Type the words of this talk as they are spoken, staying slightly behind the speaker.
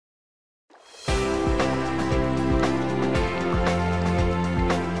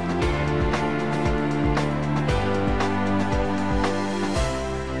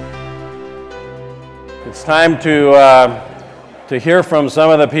It's time to hear from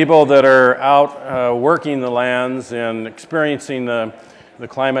some of the people that are out working the lands and experiencing the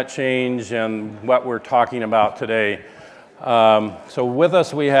climate change and what we're talking about today. So with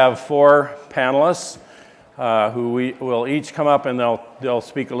us we have four panelists who we will each come up and they'll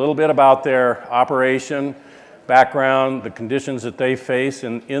speak a little bit about their operation, background, the conditions that they face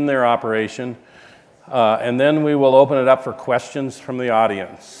in their operation, and then we will open it up for questions from the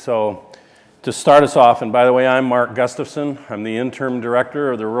audience. So to start us off, and by the way, I'm Mark Gustafson. I'm the Interim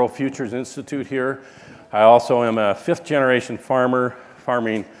Director of the Rural Futures Institute here. I also am a fifth-generation farmer,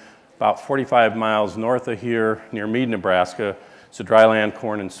 farming about 45 miles north of here near Meade, Nebraska. It's a dryland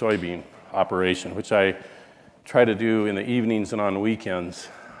corn and soybean operation, which I try to do in the evenings and on weekends,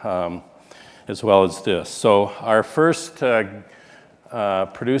 as well as this. So our first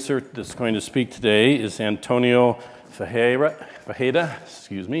producer that's going to speak today is Antonio Ferreira,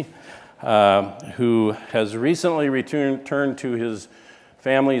 who has recently returned to his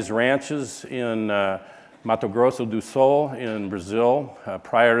family's ranches in Mato Grosso do Sul in Brazil.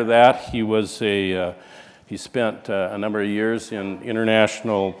 Prior to that, he spent a number of years in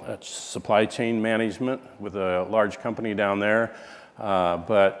international supply chain management with a large company down there.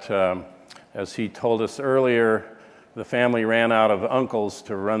 As he told us earlier, the family ran out of uncles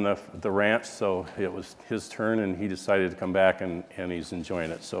to run the ranch, so it was his turn, and he decided to come back, and he's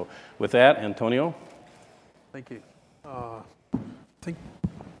enjoying it. So with that, Antonio. Thank you. Okay.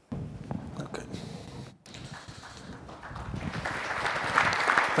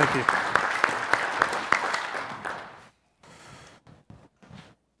 Thank you.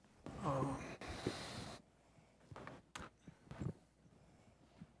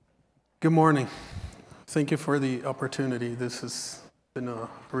 Good morning. Thank you for the opportunity. This has been a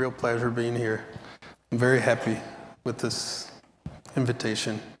real pleasure being here. I'm very happy with this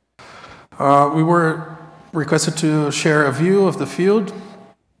invitation. We were requested to share a view of the field,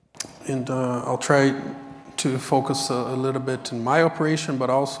 and I'll try to focus a little bit in my operation, but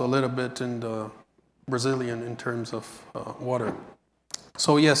also a little bit in the Brazilian in terms of water.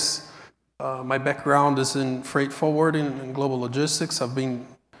 So yes, my background is in freight forwarding and global logistics.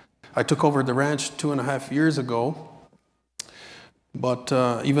 I took over the ranch 2.5 years ago, but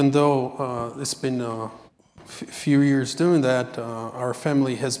even though it's been a few years doing that, our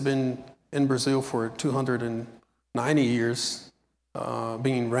family has been in Brazil for 290 years,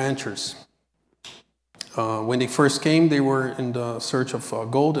 being ranchers. When they first came, they were in the search of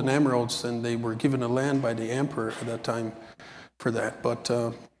gold and emeralds, and they were given a land by the emperor at that time for that. But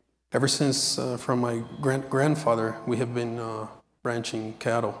ever since, from my grandfather, we have been ranching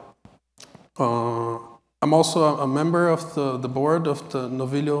cattle. I'm also a member of the board of the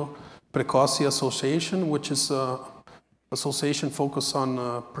Novilho Precoce Association, which is an association focused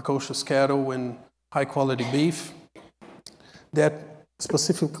on precocious cattle and high-quality beef that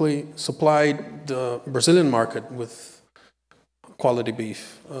specifically supplied the Brazilian market with quality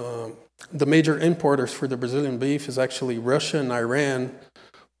beef. The major importers for the Brazilian beef is actually Russia and Iran,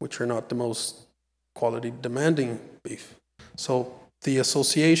 which are not the most quality demanding beef. So the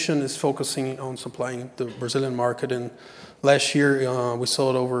association is focusing on supplying the Brazilian market, and last year we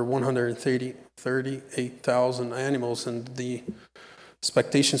sold over 138,000 animals, and the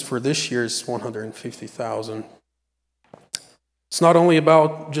expectations for this year is 150,000. It's not only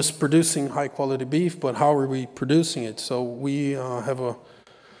about just producing high quality beef, but how are we producing it? So we have a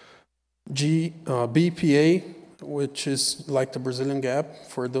BPA, which is like the Brazilian GAP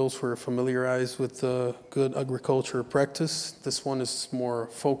for those who are familiarized with good agriculture practice. This one is more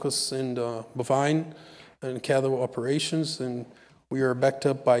focused in the bovine and cattle operations, and we are backed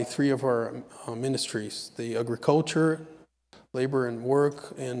up by 3 of our ministries: the agriculture, labor and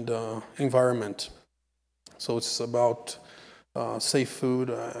work, and environment. So it's about safe food,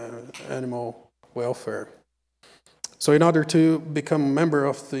 animal welfare. So in order to become a member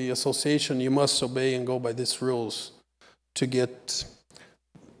of the association, you must obey and go by these rules to get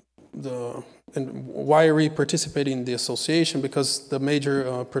and why are we participating in the association? Because the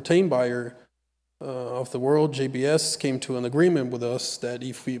major protein buyer of the world, JBS, came to an agreement with us that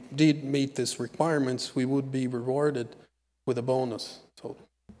if we did meet these requirements, we would be rewarded with a bonus. So,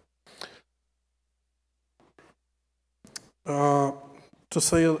 to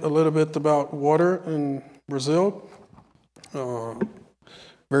say a little bit about water in Brazil,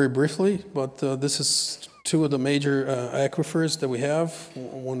 very briefly, but this is 2 of the major aquifers that we have.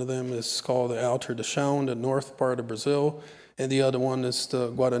 One of them is called the Alto do Chão, the north part of Brazil, and the other one is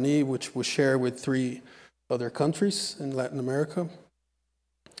the Guarani, which we share with 3 other countries in Latin America.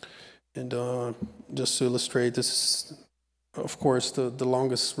 And just to illustrate, this is of course, the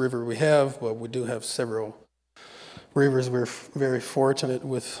longest river we have, but we do have several rivers. We're very fortunate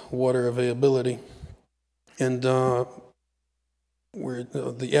with water availability. And the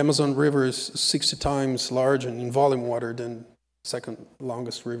Amazon River is 60 times larger in volume water than second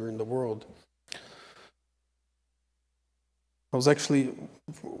longest river in the world. I was actually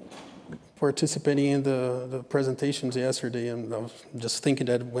participating in the presentations yesterday, and I was just thinking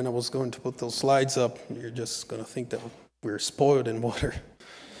that when I was going to put those slides up, you're just going to think that we're spoiled in water.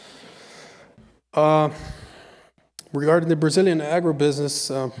 Regarding the Brazilian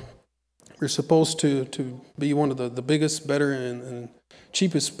agribusiness, we're supposed to be one of the biggest, better, and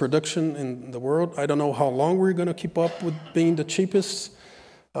cheapest production in the world. I don't know how long we're going to keep up with being the cheapest.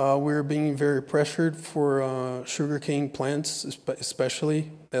 We're being very pressured for sugarcane plants,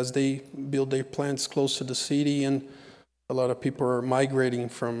 especially as they build their plants close to the city, and a lot of people are migrating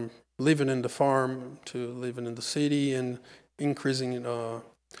from living in the farm to living in the city, and increasing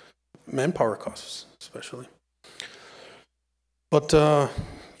manpower costs, especially. But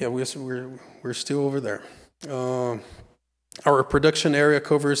yeah, we're still over there. Our production area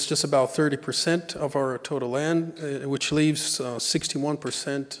covers just about 30% of our total land, which leaves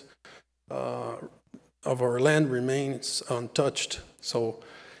 61% of our land remains untouched. So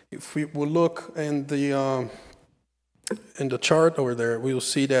if we will look in the chart over there, we will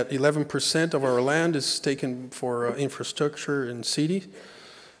see that 11% of our land is taken for infrastructure in cities.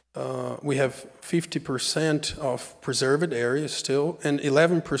 We have 50% of preserved areas still, and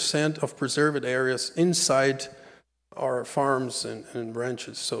 11% of preserved areas inside our farms and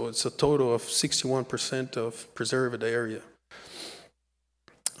ranches. So it's a total of 61% of preserved area.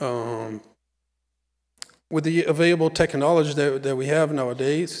 With the available technology that we have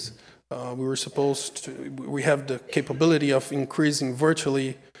nowadays, we have the capability of increasing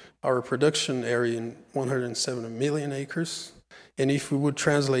virtually our production area in 107 million acres. And if we would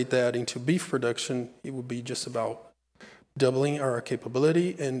translate that into beef production, it would be just about doubling our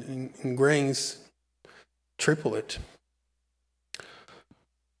capability, and in grains, triple it.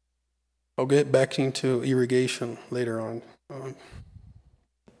 I'll get back into irrigation later on.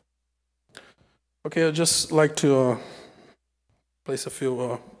 Okay, I'd just like to place a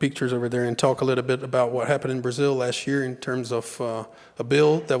few pictures over there and talk a little bit about what happened in Brazil last year in terms of a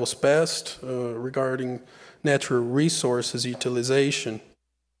bill that was passed regarding natural resources utilization.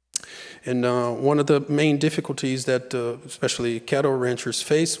 And one of the main difficulties that especially cattle ranchers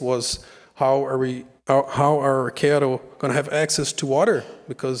face was how are our cattle going to have access to water?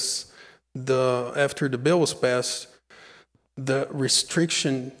 Because after the bill was passed, the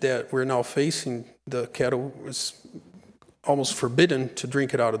restriction that we're now facing, the cattle is almost forbidden to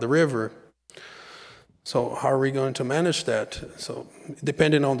drink it out of the river. So how are we going to manage that? So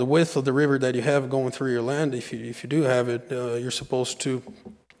depending on the width of the river that you have going through your land, if you do have it, you're supposed to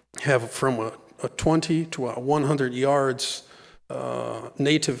have from a 20 to 100 yards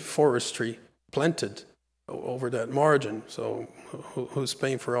native forestry planted over that margin. So who's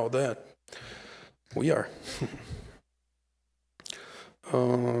paying for all that? We are.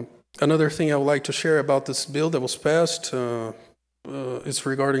 Another thing I would like to share about this bill that was passed is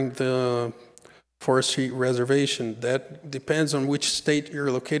regarding the forestry reservation. That depends on which state you're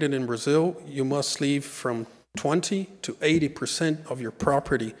located in Brazil. You must leave from 20 to 80% of your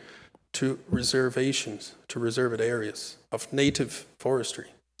property to reservations, to reserved areas of native forestry.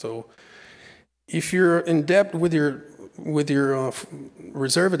 So if you're in debt with your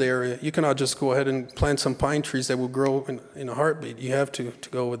reserved area, you cannot just go ahead and plant some pine trees that will grow in a heartbeat. You have to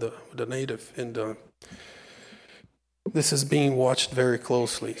go with the native, and this is being watched very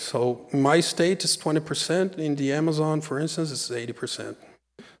closely. So in my state is 20%. In the Amazon, for instance, it's 80%.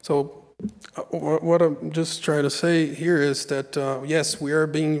 So what I'm just trying to say here is that, yes, we are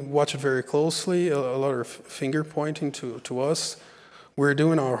being watched very closely, a lot of finger pointing to us. We're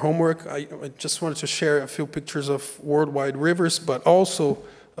doing our homework. I just wanted to share a few pictures of worldwide rivers, but also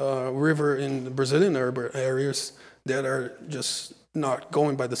river in the Brazilian urban areas that are just not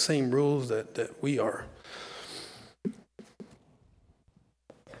going by the same rules that we are.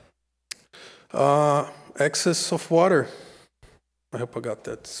 Excess of water. I hope I got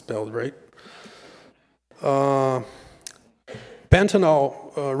that spelled right.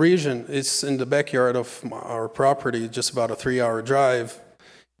 Pantanal region is in the backyard of our property, just about a 3-hour drive.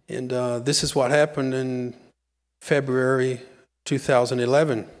 And this is what happened in February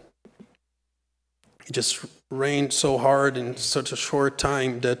 2011. It just rained so hard in such a short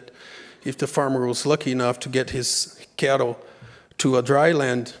time that if the farmer was lucky enough to get his cattle to a dry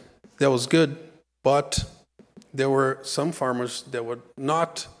land, that was good. But there were some farmers that were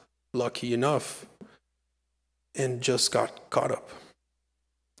not lucky enough. and just got caught up.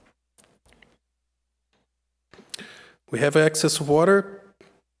 We have excess of water,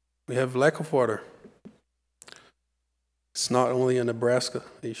 we have lack of water. It's not only a Nebraska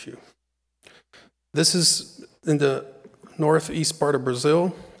issue. This is in the northeast part of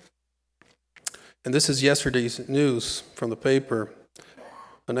Brazil, and this is yesterday's news from the paper.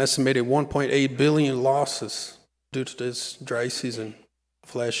 An estimated 1.8 billion losses due to this dry season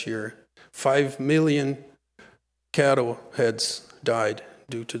of last year. 5 million cattle heads died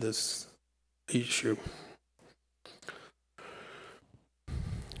due to this issue.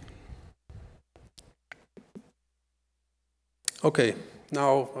 Okay,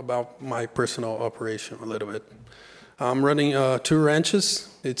 now about my personal operation a little bit. I'm running 2 ranches.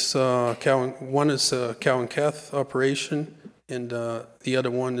 It's one is a cow and calf operation, and the other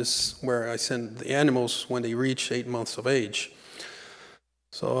one is where I send the animals when they reach 8 months of age.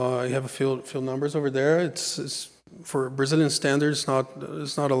 So I have a few numbers over there. It's for Brazilian standards,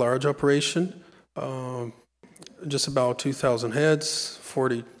 it's not a large operation. Just about 2,000 heads,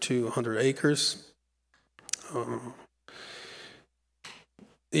 4,200 acres.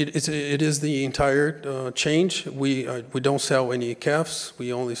 It is the entire change. We don't sell any calves.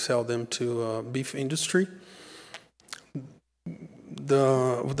 We only sell them to beef industry.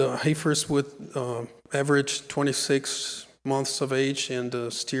 The heifers with average 26 months of age, and the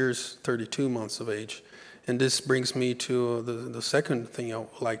steers 32 months of age. And this brings me to the second thing I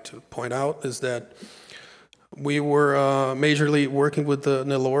would like to point out is that we were majorly working with the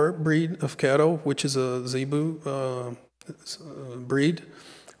Nelore breed of cattle, which is a zebu breed,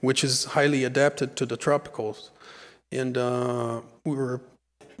 which is highly adapted to the tropicals. And we were,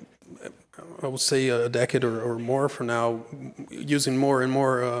 I would say, a decade or more from now, using more and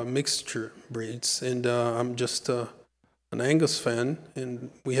more mixture breeds. And I'm just an Angus fan,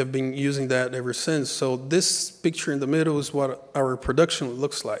 and we have been using that ever since. So this picture in the middle is what our production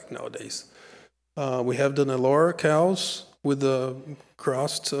looks like nowadays. We have the Nelore cows with the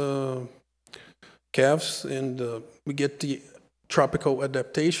crossed calves, and we get the tropical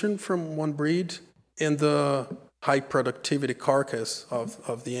adaptation from one breed and the high productivity carcass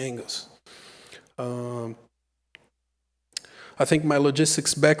of the Angus. I think my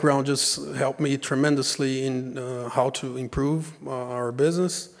logistics background just helped me tremendously in how to improve our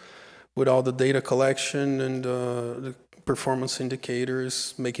business with all the data collection and the performance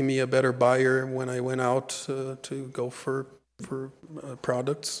indicators, making me a better buyer when I went out to go for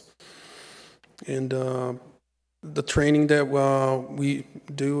products. And the training that we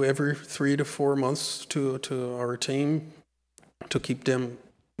do every 3 to 4 months to our team to keep them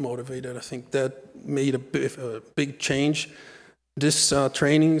motivated, I think that made a big change. These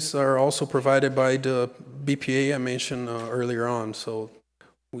trainings are also provided by the BPA I mentioned earlier on, so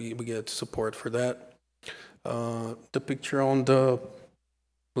we get support for that. The picture on the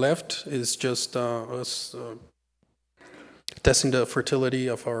left is just us testing the fertility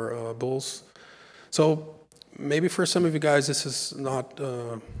of our bulls. So maybe for some of you guys this is not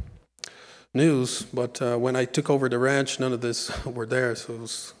news, but when I took over the ranch, none of this were there, so it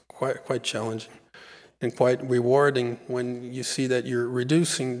was quite challenging and quite rewarding when you see that you're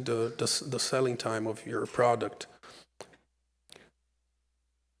reducing the selling time of your product.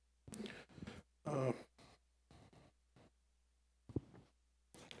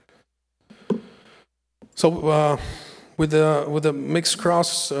 So with the mixed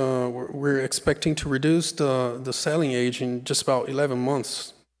cross, we're expecting to reduce the selling age in just about 11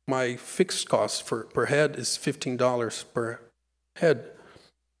 months. My fixed cost per head is $15 per head.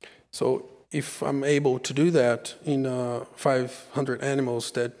 So if I'm able to do that in 500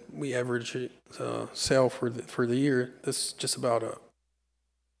 animals that we average sell for the year, that's just about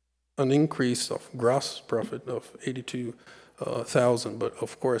an increase of gross profit of 82,000. But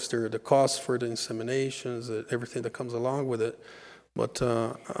of course, there are the costs for the inseminations, everything that comes along with it. But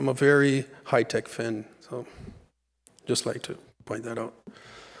I'm a very high-tech fan, so just like to point that out.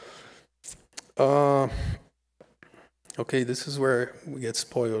 Okay, this is where we get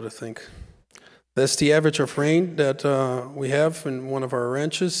spoiled, I think. That's the average of rain that we have in one of our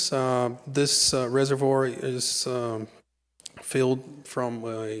ranches. This reservoir is filled from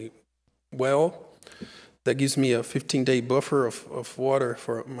a well that gives me a 15-day buffer of water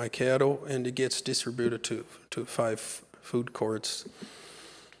for my cattle, and it gets distributed to 5 food courts.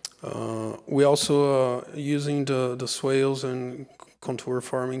 We also using the swales and contour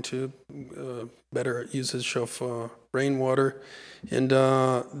farming to better usage of rainwater, and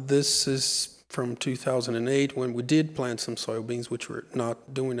this is from 2008 when we did plant some soybeans, which we're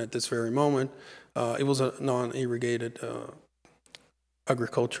not doing at this very moment. It was a non-irrigated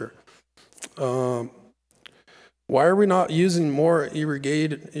agriculture. Why are we not using more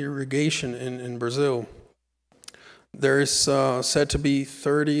irrigation in Brazil? There is said to be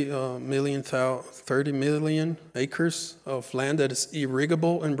 30 million acres of land that is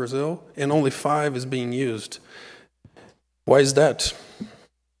irrigable in Brazil, and only 5 is being used. Why is that?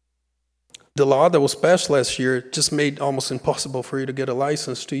 The law that was passed last year just made almost impossible for you to get a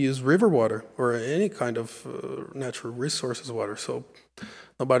license to use river water or any kind of natural resources water, so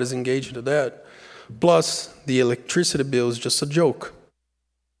nobody's engaged in that. Plus, the electricity bill is just a joke.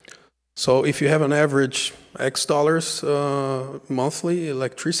 So if you have an average X dollars monthly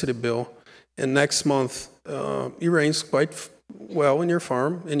electricity bill, and next month it rains quite well in your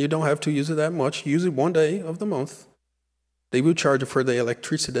farm, and you don't have to use it that much, use it one day of the month, they will charge you for the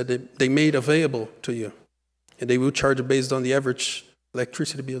electricity that they made available to you. And they will charge you based on the average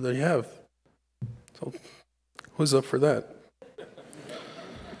electricity bill that you have. So who's up for that?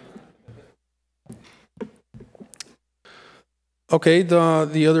 Okay,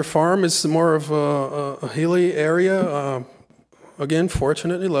 the other farm is more of a hilly area. Again,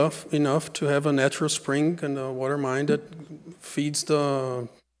 fortunate enough to have a natural spring and a water mine that feeds the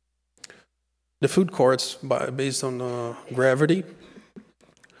food courts based on gravity.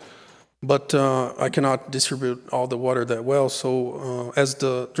 But I cannot distribute all the water that well, so as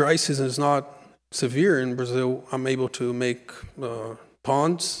the dry season is not severe in Brazil, I'm able to make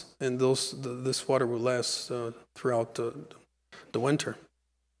ponds, and this water will last throughout the winter.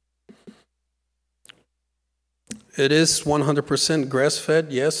 It is 100% grass-fed,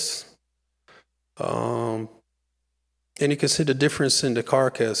 yes. And you can see the difference in the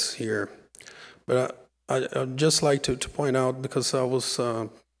carcass here. But I'd just like to point out, because I was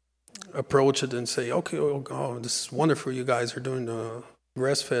approached and say, okay, oh, this is wonderful, you guys are doing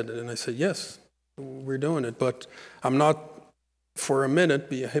grass-fed. And I said, yes, we're doing it. But I'm not, for a minute,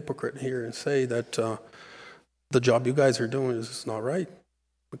 be a hypocrite here and say that the job you guys are doing is not right.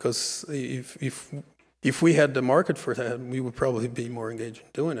 Because if we had the market for that, we would probably be more engaged in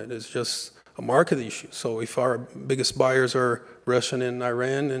doing it. It's just a market issue. So if our biggest buyers are Russia and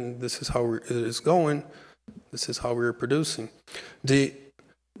Iran, and this is how it is going, this is how we're producing. The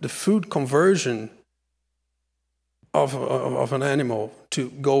food conversion of an animal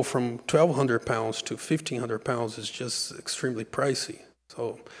to go from 1,200 pounds to 1,500 pounds is just extremely pricey.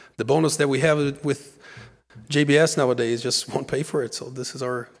 So the bonus that we have with JBS nowadays just won't pay for it. So this is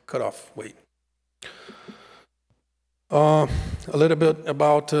our cutoff weight. A little bit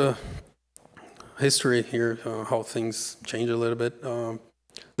about history here, how things change a little bit.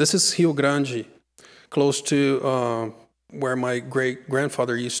 This is Rio Grande, close to where my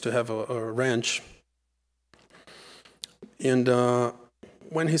great-grandfather used to have a ranch. And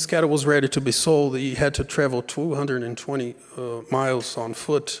when his cattle was ready to be sold, he had to travel 220 miles on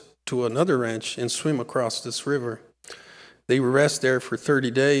foot to another ranch and swim across this river. They would rest there for 30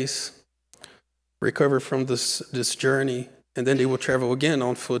 days, recover from this journey, and then they would travel again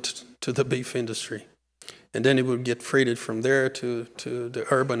on foot to the beef industry. And then it would get freighted from there to the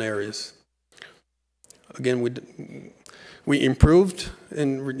urban areas. Again, we improved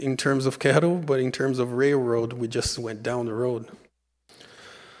in terms of cattle, but in terms of railroad, we just went down the road.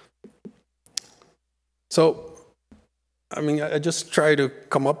 So, I mean, I just try to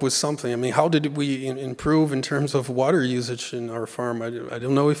come up with something. I mean, how did we improve in terms of water usage in our farm? I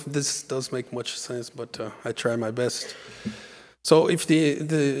don't know if this does make much sense, but I try my best. So if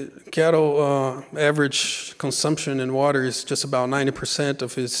the cattle average consumption in water is just about 90%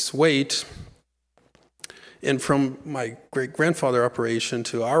 of its weight, and from my great-grandfather operation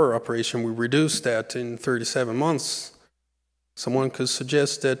to our operation, we reduced that in 37 months, someone could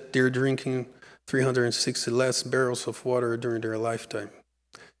suggest that they're drinking 360 less barrels of water during their lifetime.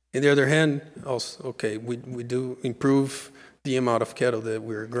 On the other hand, also, okay, we do improve the amount of cattle that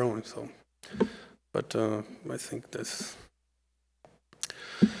we're growing, so. But I think that's.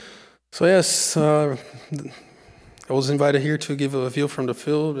 So yes, I was invited here to give a view from the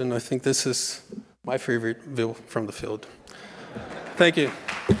field, and I think this is my favorite view from the field. Thank you.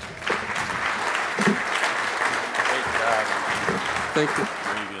 Great job. Thank you.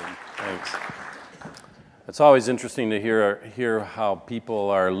 Very good. Thanks. It's always interesting to hear how people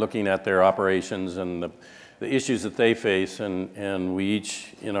are looking at their operations and the issues that they face, and we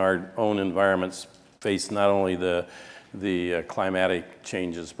each in our own environments face not only the climatic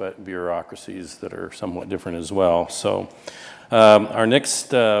changes but bureaucracies that are somewhat different as well. So our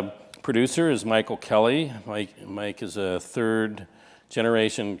next producer is Michael Kelly. Mike is a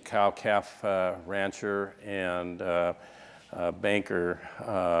third-generation cow-calf rancher and banker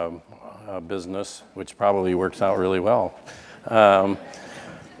business, which probably works out really well.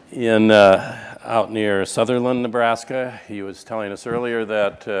 out near Sutherland, Nebraska. He was telling us earlier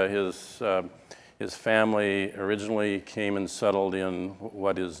that his family originally came and settled in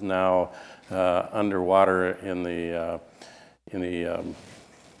what is now underwater in the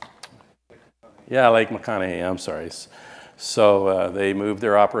Lake McConaughey, I'm sorry. So they moved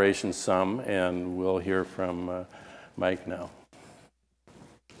their operations some, and we'll hear from Mike now.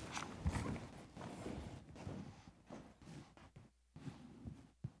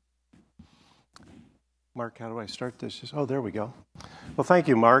 Mark, how do I start this? Oh, there we go. Well, thank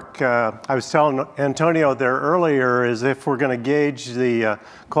you, Mark. I was telling Antonio there earlier, is if we're going to gauge the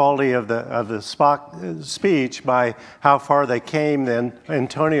quality of the speech by how far they came, then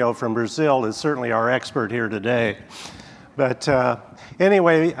Antonio from Brazil is certainly our expert here today. But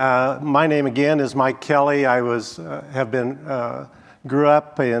anyway, my name again is Mike Kelly. I grew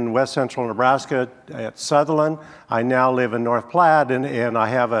up in west central Nebraska at Sutherland. I now live in North Platte, and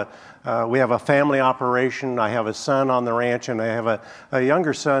we have a family operation. I have a son on the ranch, and I have a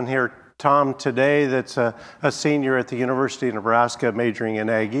younger son here, Tom, today, that's a senior at the University of Nebraska, majoring in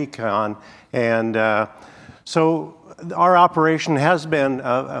Ag Econ. And so our operation has been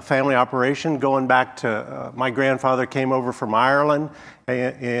a family operation going back to my grandfather came over from Ireland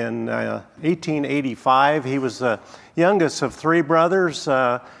in 1885. He was the youngest of three brothers.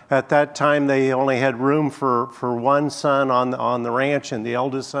 At that time, they only had room for one son on the ranch, and the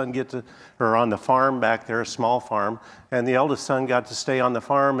eldest son or on the farm back there, a small farm, and the eldest son got to stay on the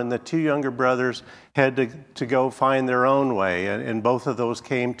farm, and the two younger brothers had to go find their own way, and both of those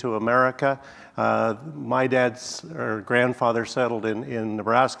came to America. My dad's grandfather settled in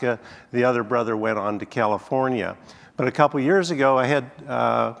Nebraska. The other brother went on to California. But a couple years ago, I had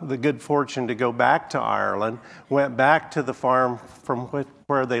the good fortune to go back to Ireland, went back to the farm from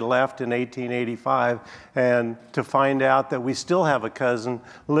where they left in 1885, and to find out that we still have a cousin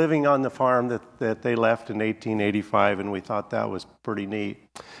living on the farm that they left in 1885, and we thought that was pretty neat.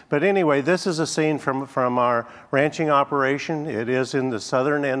 But anyway, this is a scene from our ranching operation. It is in the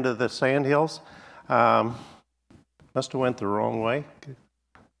southern end of the Sandhills. Must have went the wrong way.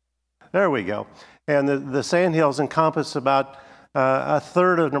 There we go. And the Sandhills encompass about a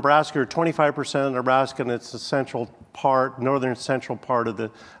third of Nebraska, or 25% of Nebraska, and it's the northern central part of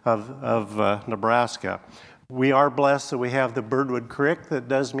Nebraska. We are blessed that we have the Birdwood Creek that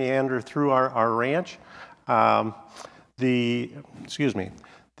does meander through our ranch. The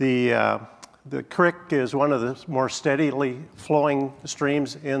creek is one of the more steadily flowing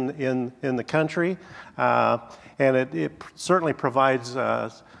streams in the country, and it certainly provides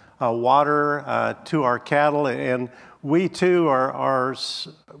water to our cattle, and we too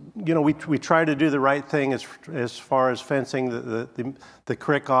we try to do the right thing as far as fencing the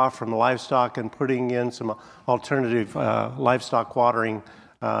creek off from the livestock and putting in some alternative livestock watering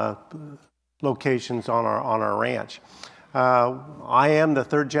locations on our ranch. I am the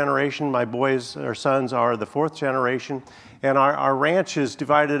third generation. My boys or sons are the fourth generation. And our ranch is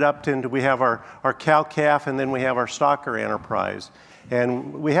divided up into, we have our cow-calf, and then we have our stocker enterprise.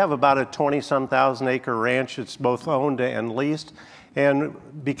 And we have about a 20-some thousand acre ranch. It's both owned and leased. And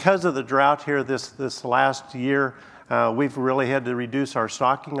because of the drought here this last year, we've really had to reduce our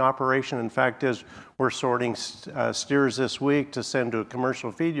stocking operation. In fact, we're sorting steers this week to send to a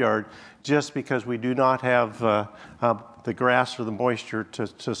commercial feed yard just because we do not have the grass or the moisture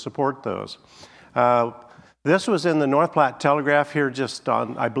to support those. This was in the North Platte Telegraph here just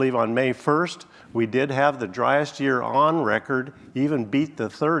I believe on May 1st. We did have the driest year on record, even beat the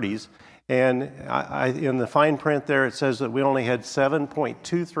 30s. And in the fine print there, it says that we only had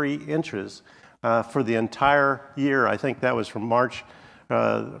 7.23 inches for the entire year. I think that was from March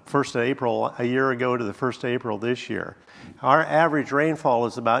 1st of April a year ago to the 1st of April this year. Our average rainfall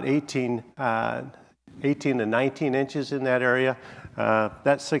is about 18 to 19 inches in that area.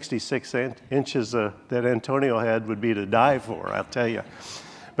 That 66 inches that Antonio had would be to die for, I'll tell you.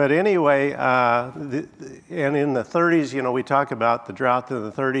 But anyway, and in the 30s, we talk about the drought in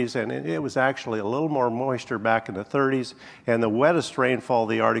the 30s, and it was actually a little more moisture back in the 30s, and the wettest rainfall,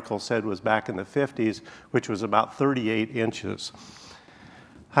 the article said, was back in the 50s, which was about 38 inches.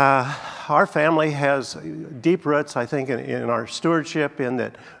 Our family has deep roots, I think, in our stewardship, in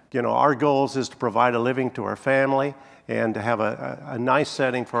that, our goals is to provide a living to our family and to have a nice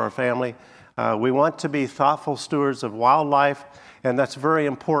setting for our family. We want to be thoughtful stewards of wildlife, and that's very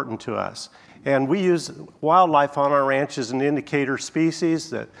important to us. And we use wildlife on our ranch as an indicator species,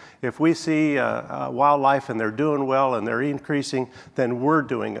 that if we see wildlife and they're doing well and they're increasing, then we're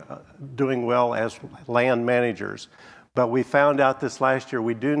doing well as land managers. But we found out this last year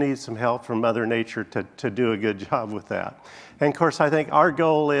we do need some help from Mother Nature to do a good job with that. And of course, I think our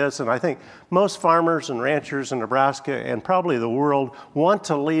goal is, and I think most farmers and ranchers in Nebraska and probably the world want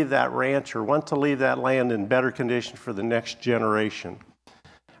to leave that ranch or want to leave that land in better condition for the next generation.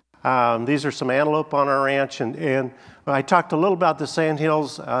 These are some antelope on our ranch, and I talked a little about the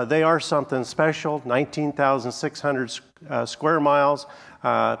sandhills. They are something special, 19,600 square miles.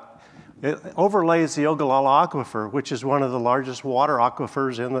 It overlays the Ogallala Aquifer, which is one of the largest water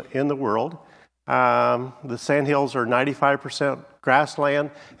aquifers in the world. The sandhills are 95%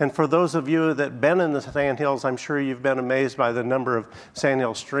 grassland, and for those of you that have been in the sandhills, I'm sure you've been amazed by the number of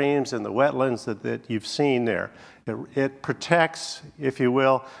sandhill streams and the wetlands that you've seen there. It protects, if you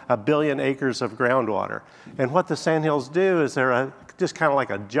will, 1 billion acres of groundwater. And what the sandhills do is they're just kind of like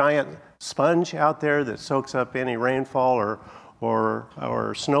a giant sponge out there that soaks up any rainfall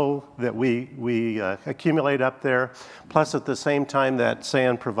or snow that we accumulate up there. Plus, at the same time, that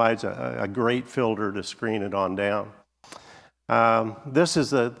sand provides a great filter to screen it on down. This is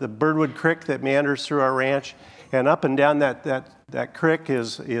the Birdwood Creek that meanders through our ranch. And up and down that creek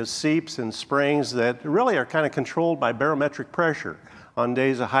is seeps and springs that really are kind of controlled by barometric pressure. On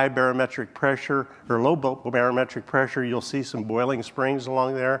days of high barometric pressure or low barometric pressure, you'll see some boiling springs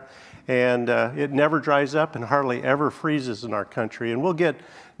along there. And it never dries up and hardly ever freezes in our country. And we'll get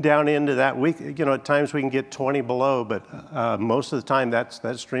down into that. At times we can get 20 below, but most of the time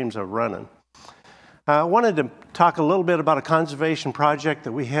that stream's a running. I wanted to talk a little bit about a conservation project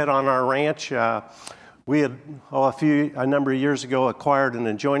that we had on our ranch. We had, a number of years ago, acquired an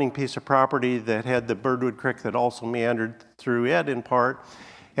adjoining piece of property that had the Birdwood Creek that also meandered through it in part.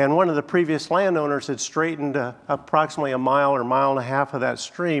 And one of the previous landowners had straightened approximately a mile or mile and a half of that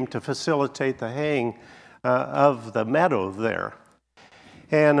stream to facilitate the haying of the meadow there.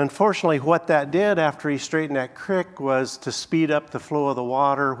 And unfortunately, what that did after he straightened that creek was to speed up the flow of the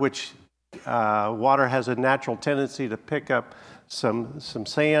water, which water has a natural tendency to pick up some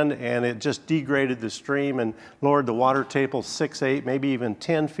sand, and it just degraded the stream and lowered the water table 6, 8, maybe even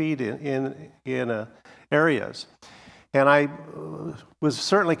 10 feet in areas. And I was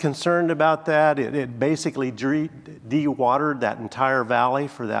certainly concerned about that. It basically de-watered that entire valley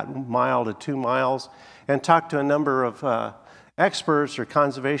for that mile to 2 miles, and talked to a number of experts or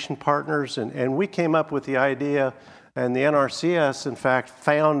conservation partners, and we came up with the idea, and the NRCS, in fact,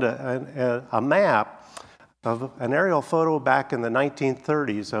 found a map of an aerial photo back in the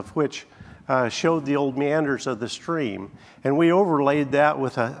 1930s of which showed the old meanders of the stream. And we overlaid that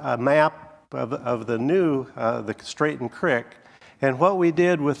with a map of the new, the straightened creek. And what we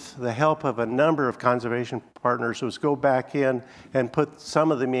did with the help of a number of conservation partners was go back in and put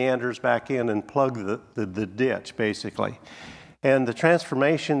some of the meanders back in and plug the ditch, basically. And the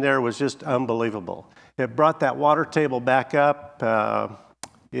transformation there was just unbelievable. It brought that water table back up.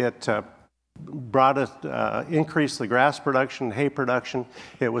 It brought us, increased the grass production, hay production.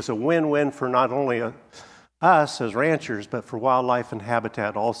 It was a win-win for not only us as ranchers, but for wildlife and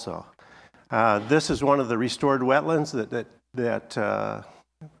habitat also. This is one of the restored wetlands that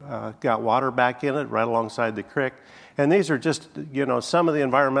got water back in it right alongside the creek. And these are just, some of the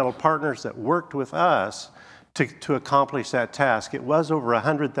environmental partners that worked with us to accomplish that task. It was over a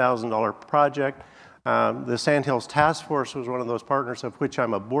 $100,000 project. The Sandhills Task Force was one of those partners, of which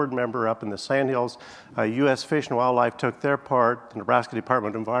I'm a board member up in the Sandhills. U.S. Fish and Wildlife took their part, the Nebraska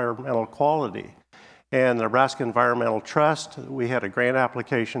Department of Environmental Quality. And the Nebraska Environmental Trust, we had a grant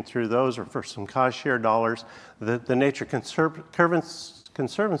application through those or for some cost share dollars. The Nature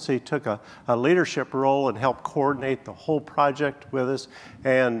Conservancy took a leadership role and helped coordinate the whole project with us.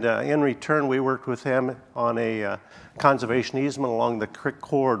 And in return, we worked with them on a conservation easement along the creek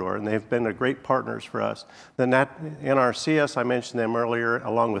corridor, and they've been great partners for us. The NRCS, I mentioned them earlier,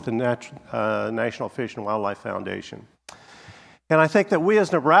 along with the National Fish and Wildlife Foundation. And I think that we as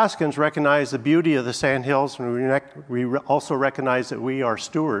Nebraskans recognize the beauty of the Sandhills, and we also recognize that we are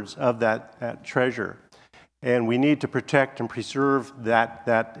stewards of that treasure. And we need to protect and preserve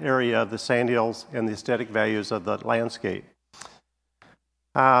that area of the Sandhills and the aesthetic values of the landscape.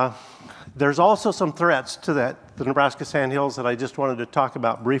 There's also some threats to the Nebraska Sandhills that I just wanted to talk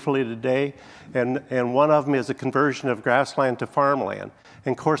about briefly today. And one of them is the conversion of grassland to farmland.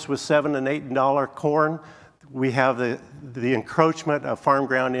 And of course, with $7 and $8 corn, we have the encroachment of farm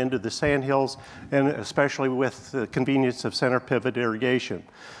ground into the Sandhills, and especially with the convenience of center pivot irrigation.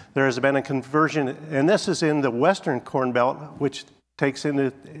 There has been a conversion, and this is in the western corn belt, which takes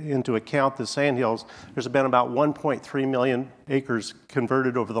into account the Sandhills. There's been about 1.3 million acres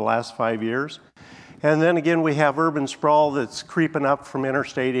converted over the last 5 years. And then again, we have urban sprawl that's creeping up from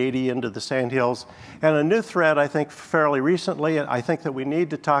Interstate 80 into the Sandhills. And a new threat, I think, fairly recently, I think that we need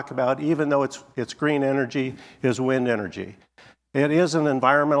to talk about, even though it's green energy, is wind energy. It is an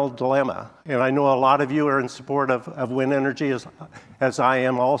environmental dilemma. And I know a lot of you are in support of wind energy, as I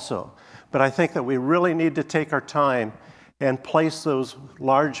am also. But I think that we really need to take our time and place those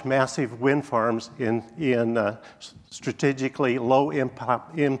large, massive wind farms in strategically low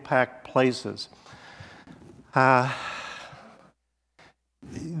impact places.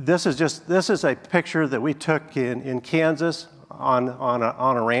 This is a picture that we took in Kansas on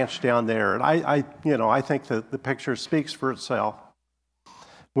a ranch down there, and I think that the picture speaks for itself.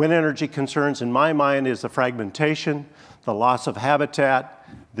 Wind energy concerns in my mind is the fragmentation, the loss of habitat,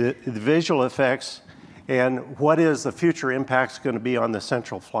 the visual effects, and what is the future impacts going to be on the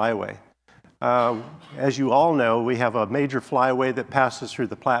Central Flyway. As you all know, we have a major flyway that passes through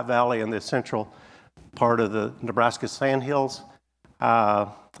the Platte Valley and the central part of the Nebraska Sandhills.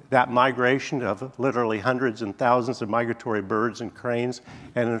 That migration of literally hundreds and thousands of migratory birds and cranes,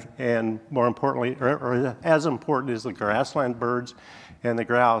 and more importantly, or as important, is the grassland birds and the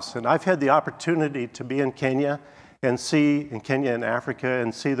grouse. And I've had the opportunity to be in Kenya and Africa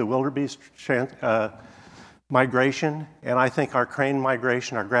and see the wildebeest migration, and I think our crane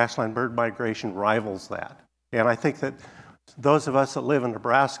migration, our grassland bird migration rivals that. And I think that those of us that live in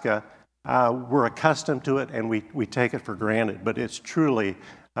Nebraska, we're accustomed to it and we take it for granted, but it's truly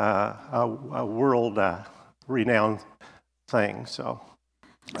a world-renowned thing. So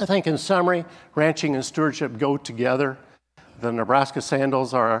I think in summary, ranching and stewardship go together. The Nebraska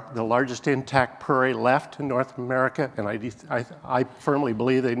sandals are the largest intact prairie left in North America, and I firmly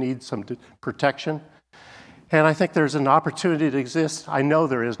believe they need some protection. And I think there's an opportunity to exist. I know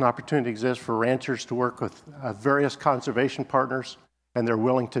there is an opportunity to exist for ranchers to work with various conservation partners, and they're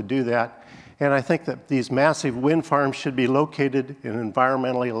willing to do that. And I think that these massive wind farms should be located in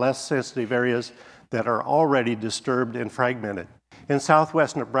environmentally less sensitive areas that are already disturbed and fragmented. In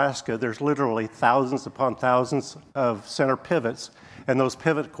southwest Nebraska, there's literally thousands upon thousands of center pivots, and those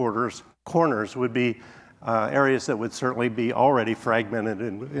pivot corners would be areas that would certainly be already fragmented,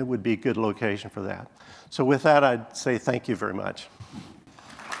 and it would be a good location for that. So with that, I'd say thank you very much.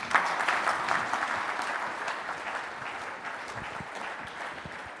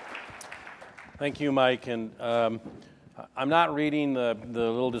 Thank you, Mike. And I'm not reading the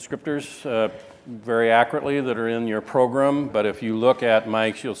little descriptors very accurately that are in your program, but if you look at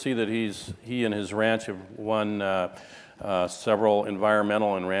Mike's, you'll see that he and his ranch have won several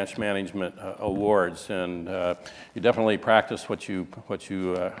environmental and ranch management awards, and you definitely practice what you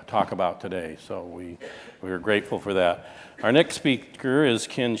talk about today. So we are grateful for that. Our next speaker is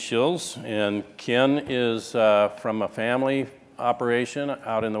Ken Schilz, and Ken is from a family operation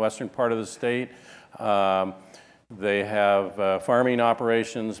out in the western part of the state. They have farming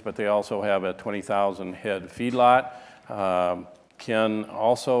operations, but they also have a 20,000 head feedlot. Ken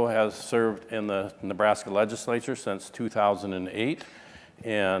also has served in the Nebraska legislature since 2008,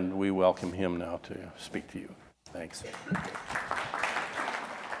 and we welcome him now to speak to you. Thanks.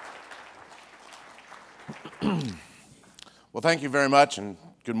 Well, thank you very much, and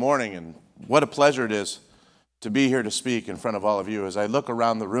good morning, and what a pleasure it is to be here to speak in front of all of you. As I look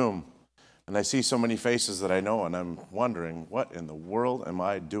around the room and I see so many faces that I know, and I'm wondering, what in the world am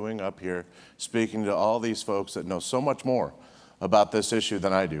I doing up here speaking to all these folks that know so much more about this issue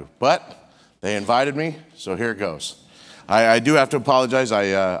than I do? But they invited me, so here it goes. I do have to apologize.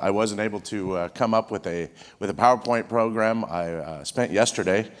 I wasn't able to come up with a PowerPoint program. I spent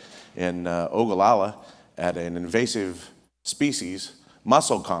yesterday in Ogallala at an invasive species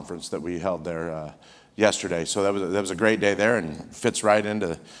mussel conference that we held there yesterday. So that was a great day there, and fits right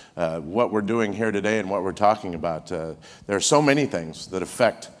into what we're doing here today and what we're talking about. There are so many things that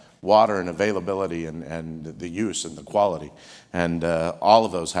affect water and availability and the use and the quality, and all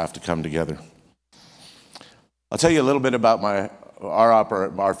of those have to come together. I'll tell you a little bit about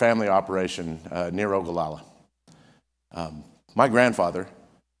our family operation near Ogallala. My grandfather,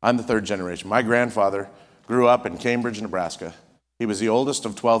 I'm the third generation, my grandfather grew up in Cambridge, Nebraska. He was the oldest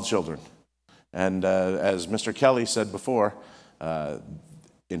of 12 children. And as Mr. Kelly said before,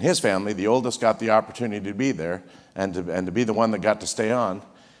 in his family, the oldest got the opportunity to be there and to be the one that got to stay on.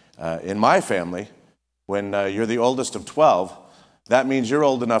 In my family, when you're the oldest of 12, that means you're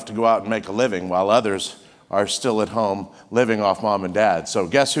old enough to go out and make a living while others are still at home living off mom and dad. So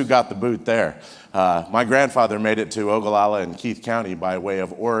guess who got the boot there? My grandfather made it to Ogallala and Keith County by way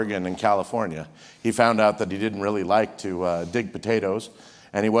of Oregon and California. He found out that he didn't really like to dig potatoes,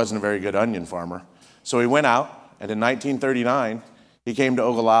 and he wasn't a very good onion farmer. So he went out, and in 1939, he came to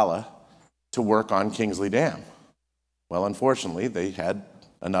Ogallala, to work on Kingsley Dam. Well, unfortunately, they had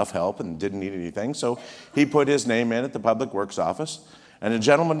enough help and didn't need anything, so he put his name in at the Public Works office, and a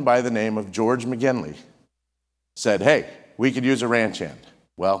gentleman by the name of George McGinley said, hey, we could use a ranch hand.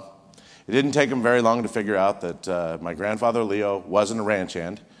 Well, it didn't take him very long to figure out that my grandfather Leo wasn't a ranch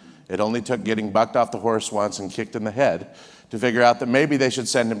hand. It only took getting bucked off the horse once and kicked in the head to figure out that maybe they should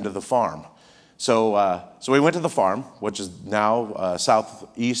send him to the farm. So we went to the farm, which is now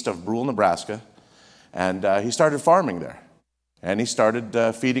southeast of Brule, Nebraska, and he started farming there. And he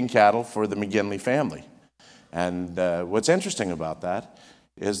started feeding cattle for the McGinley family. And what's interesting about that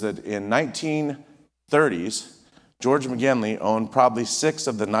is that in 1930s, George McGinley owned probably 6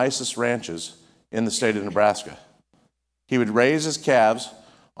 of the nicest ranches in the state of Nebraska. He would raise his calves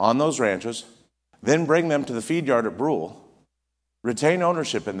on those ranches, then bring them to the feed yard at Brule, retain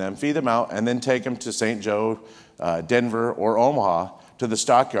ownership in them, feed them out, and then take them to St. Joe, Denver, or Omaha to the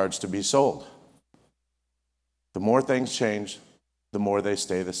stockyards to be sold. The more things change, the more they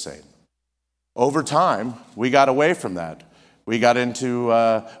stay the same. Over time, we got away from that. We got into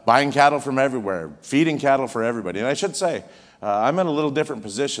buying cattle from everywhere, feeding cattle for everybody. And I should say, I'm in a little different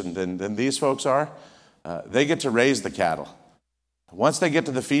position than these folks are. They get to raise the cattle. Once they get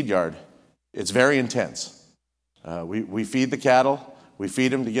to the feed yard, it's very intense. We feed the cattle. We feed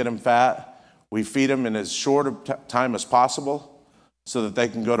them to get them fat. We feed them in as short a time as possible so that they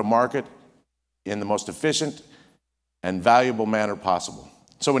can go to market in the most efficient and valuable manner possible.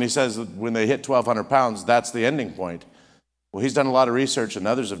 So when he says that when they hit 1,200 pounds, that's the ending point, well, he's done a lot of research, and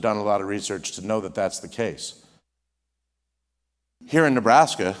others have done a lot of research to know that that's the case. Here in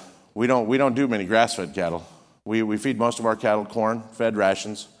Nebraska, we don't do many grass-fed cattle. We feed most of our cattle corn, fed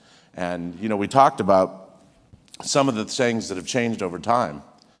rations, and we talked about some of the things that have changed over time.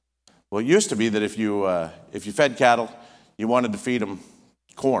 Well, it used to be that if you fed cattle, you wanted to feed them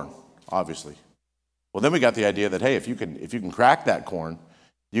corn, obviously. Well, then we got the idea that, hey, if you can crack that corn,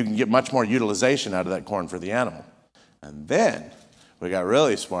 you can get much more utilization out of that corn for the animal. And then we got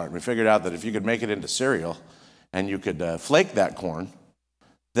really smart, and we figured out that if you could make it into cereal and you could flake that corn,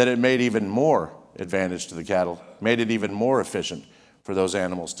 that it made even more advantage to the cattle, made it even more efficient for those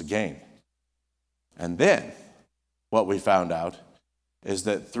animals to gain. And then what we found out is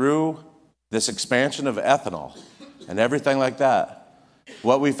that through this expansion of ethanol and everything like that,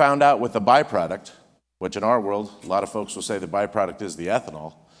 what we found out with the byproduct, which in our world, a lot of folks will say the byproduct is the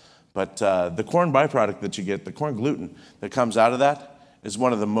ethanol, but the corn byproduct that you get, the corn gluten that comes out of that, is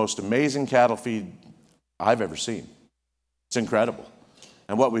one of the most amazing cattle feed I've ever seen. It's incredible.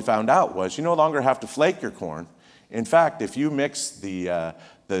 And what we found out was you no longer have to flake your corn. In fact, if you mix the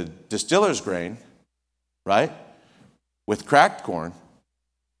distiller's grain, right, with cracked corn,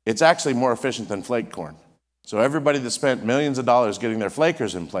 it's actually more efficient than flaked corn. So everybody that spent millions of dollars getting their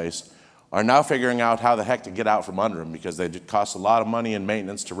flakers in place are now figuring out how the heck to get out from under them because they cost a lot of money in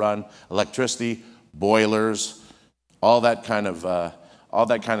maintenance to run, electricity, boilers, all that kind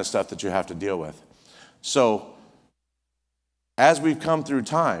of stuff that you have to deal with. So as we've come through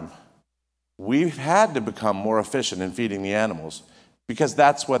time, we've had to become more efficient in feeding the animals because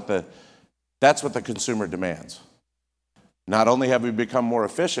that's what the consumer demands. Not only have we become more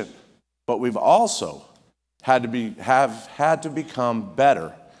efficient, but we've also have had to become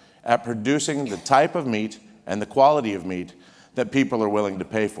better at producing the type of meat and the quality of meat that people are willing to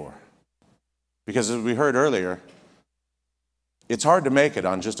pay for. Because as we heard earlier, it's hard to make it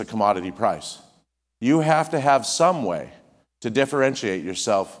on just a commodity price. You have to have some way to differentiate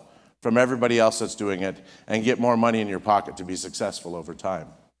yourself from everybody else that's doing it and get more money in your pocket to be successful over time.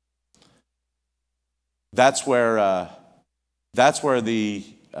 That's where the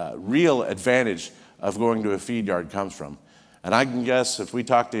real advantage of going to a feed yard comes from. And I can guess if we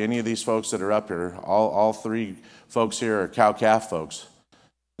talk to any of these folks that are up here, all 3 folks here are cow-calf folks.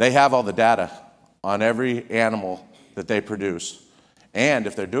 They have all the data on every animal that they produce. And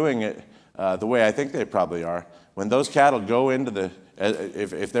if they're doing it the way I think they probably are, when those cattle go into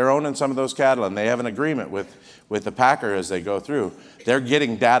if they're owning some of those cattle and they have an agreement with the packer as they go through, they're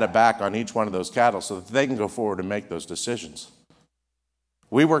getting data back on each one of those cattle so that they can go forward and make those decisions.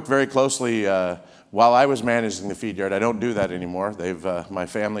 We worked very closely while I was managing the feed yard. I don't do that anymore. My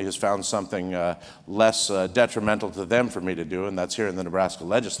family has found something less detrimental to them for me to do, and that's here in the Nebraska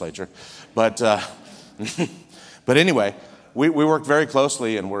legislature. But anyway, we worked very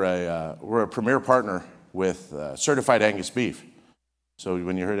closely, and we're a premier partner with Certified Angus Beef. So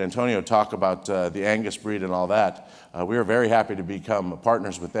when you heard Antonio talk about the Angus breed and all that, we were very happy to become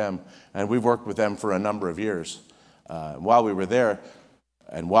partners with them, and we've worked with them for a number of years. While we were there,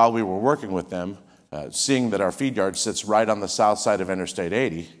 and while we were working with them, seeing that our feed yard sits right on the south side of Interstate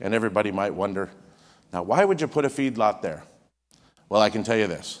 80, and everybody might wonder, now why would you put a feedlot there? Well, I can tell you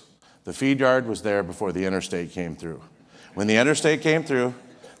this. The feed yard was there before the interstate came through. When the interstate came through,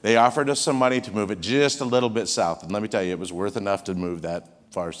 they offered us some money to move it just a little bit south. And let me tell you, it was worth enough to move that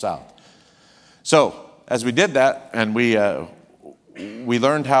far south. So as we did that, and we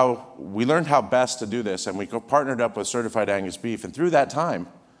learned how best to do this, and we partnered up with Certified Angus Beef. And through that time,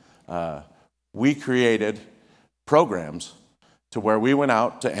 we created programs to where we went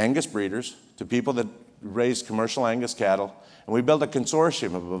out to Angus breeders, to people that raised commercial Angus cattle, and we built a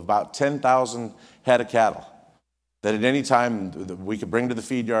consortium of about 10,000 head of cattle that at any time we could bring to the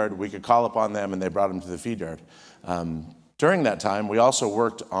feed yard, we could call upon them, and they brought them to the feed yard. During that time, we also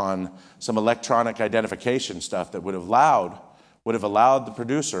worked on some electronic identification stuff that would have allowed the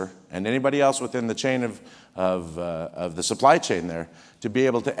producer and anybody else within the chain of the supply chain there to be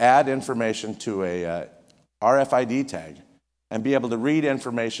able to add information to a RFID tag and be able to read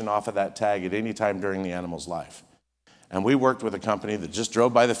information off of that tag at any time during the animal's life. And we worked with a company that just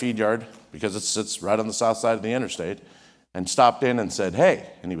drove by the feed yard because it sits right on the south side of the interstate and stopped in and said, hey,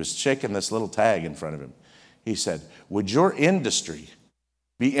 and he was shaking this little tag in front of him. He said, would your industry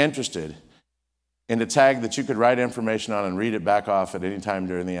be interested in a tag that you could write information on and read it back off at any time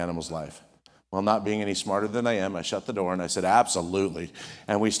during the animal's life? Well, not being any smarter than I am, I shut the door and I said, absolutely.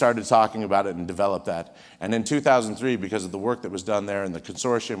 And we started talking about it and developed that. And in 2003, because of the work that was done there and the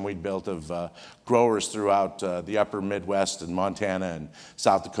consortium we'd built of growers throughout the upper Midwest and Montana and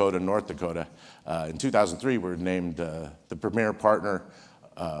South Dakota and North Dakota, in 2003 we were named the Premier Partner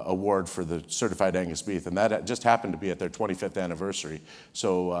Award for the Certified Angus Beef, and that just happened to be at their 25th anniversary.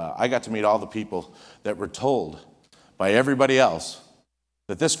 So I got to meet all the people that were told by everybody else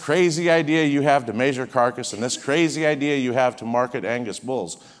that this crazy idea you have to measure carcass and this crazy idea you have to market Angus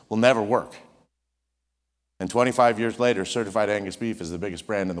bulls will never work. And 25 years later, Certified Angus Beef is the biggest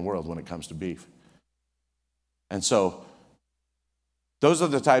brand in the world when it comes to beef. And so those are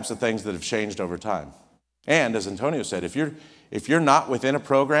the types of things that have changed over time. And as Antonio said, if you're not within a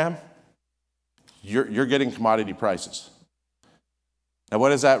program, you're getting commodity prices. Now, what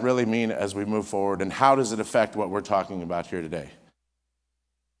does that really mean as we move forward, and how does it affect what we're talking about here today?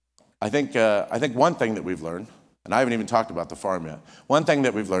 I think one thing that we've learned, and I haven't even talked about the farm yet, one thing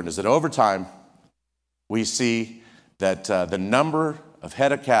that we've learned is that over time, we see that the number of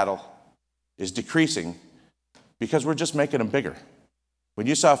head of cattle is decreasing because we're just making them bigger. When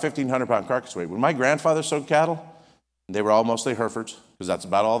you saw 1,500-pound carcass weight, when my grandfather sowed cattle, they were all mostly Herefords, because that's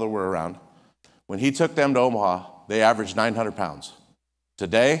about all there were around. When he took them to Omaha, they averaged 900 pounds.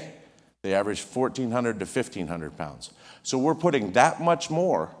 Today, they average 1,400 to 1,500 pounds. So we're putting that much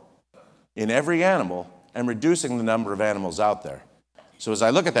more in every animal and reducing the number of animals out there. So as I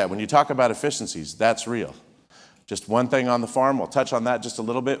look at that, when you talk about efficiencies, that's real. Just one thing on the farm, we'll touch on that just a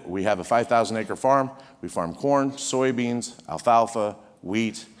little bit. We have a 5,000-acre farm. We farm corn, soybeans, alfalfa,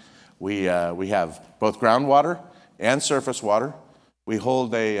 wheat. We have both groundwater and surface water. We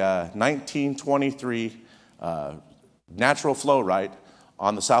hold a 1923 natural flow right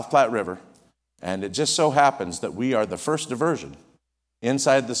on the South Platte River, and it just so happens that we are the first diversion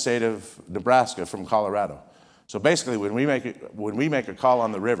inside the state of Nebraska from Colorado. So basically, when we make a call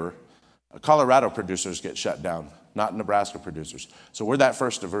on the river, Colorado producers get shut down, not Nebraska producers. So we're that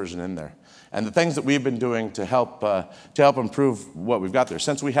first diversion in there. And the things that we've been doing to help improve what we've got there,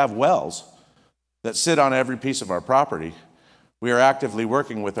 since we have wells that sit on every piece of our property, we are actively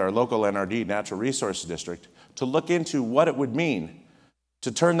working with our local NRD, Natural Resources District, to look into what it would mean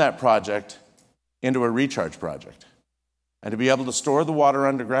to turn that project into a recharge project and to be able to store the water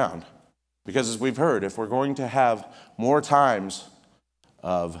underground. Because as we've heard, if we're going to have more times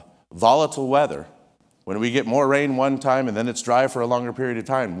of volatile weather, when we get more rain one time and then it's dry for a longer period of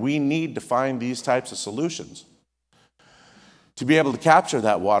time, we need to find these types of solutions to be able to capture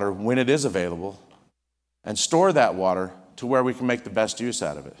that water when it is available and store that water to where we can make the best use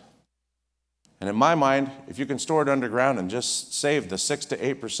out of it. And in my mind, if you can store it underground and just save the 6 to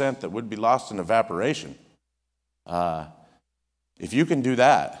 8% that would be lost in evaporation, if you can do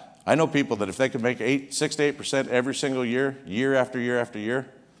that, I know people that if they could make 6 to 8% every single year, year after year after year,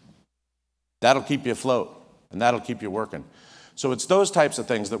 that'll keep you afloat and that'll keep you working. So it's those types of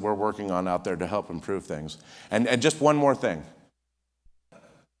things that we're working on out there to help improve things. And just one more thing.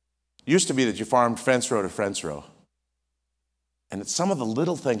 Used to be that you farmed fence row to fence row. And it's some of the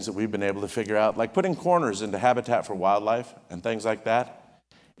little things that we've been able to figure out, like putting corners into Habitat for Wildlife and things like that.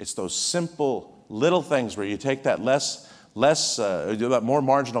 It's those simple little things where you take that more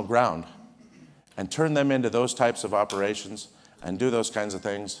marginal ground and turn them into those types of operations and do those kinds of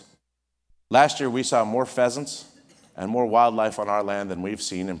things. Last year, we saw more pheasants and more wildlife on our land than we've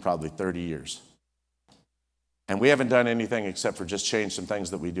seen in probably 30 years. And we haven't done anything except for just change some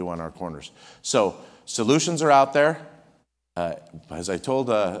things that we do on our corners. So solutions are out there. As I told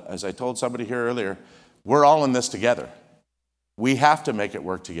somebody here earlier, we're all in this together. We have to make it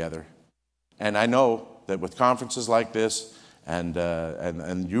work together. And I know that with conferences like this and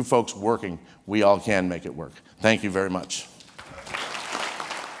you folks working, we all can make it work. Thank you very much.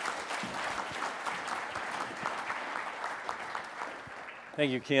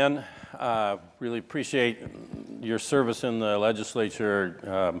 Thank you, Ken. Really appreciate your service in the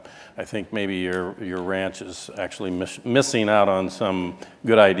legislature. I think maybe your ranch is actually missing out on some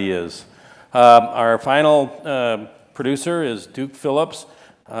good ideas. Our final producer is Duke Phillips.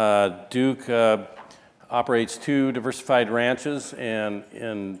 Duke operates 2 diversified ranches, and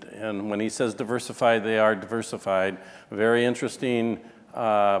when he says diversified, they are diversified. Very interesting,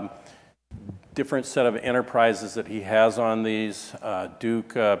 different set of enterprises that he has on these.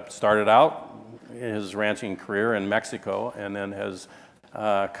 Duke started out his ranching career in Mexico and then has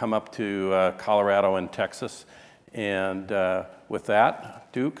come up to Colorado and Texas. And with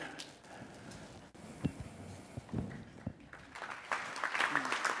that, Duke.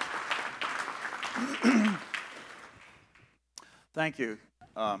 Thank you.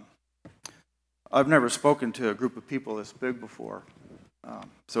 I've never spoken to a group of people this big before,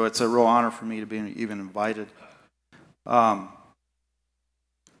 so it's a real honor for me to be even invited. I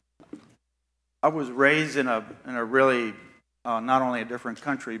was raised in a really not only a different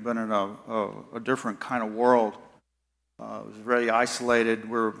country, but in a different kind of world. It was very isolated.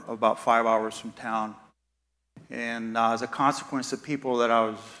 We're about 5 hours from town, and as a consequence, the people that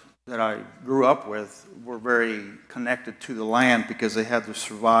I grew up with were very connected to the land because they had to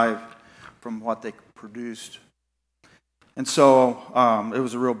survive from what they produced. And so it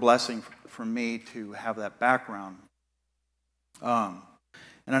was a real blessing for me to have that background. And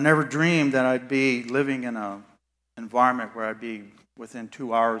I never dreamed that I'd be living in an environment where I'd be within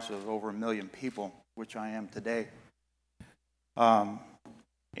 2 hours of over 1 million people, which I am today.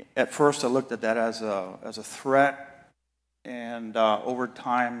 At first, I looked at that as a threat. And over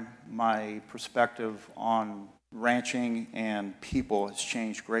time, my perspective on ranching and people has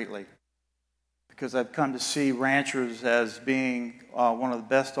changed greatly. Because I've come to see ranchers as being one of the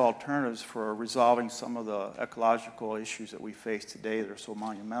best alternatives for resolving some of the ecological issues that we face today that are so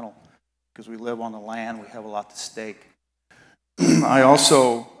monumental. Because we live on the land, we have a lot to stake. I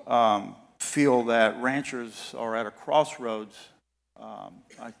also feel that ranchers are at a crossroads.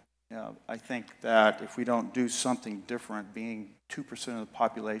 I think that if we don't do something different, being 2% of the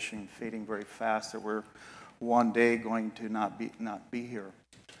population fading very fast, that we're one day going to not be here.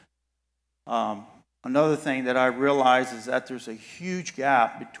 Another thing that I realize is that there's a huge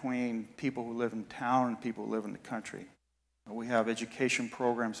gap between people who live in town and people who live in the country. We have education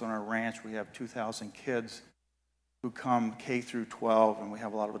programs on our ranch. We have 2,000 kids who come K through 12, and we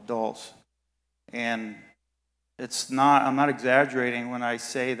have a lot of adults. And I'm not exaggerating when I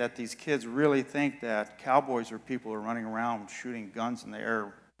say that these kids really think that cowboys are people who are running around shooting guns in the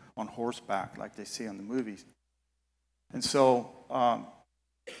air on horseback like they see in the movies. And so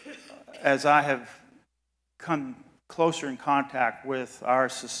as I have come closer in contact with our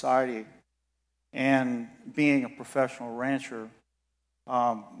society and being a professional rancher,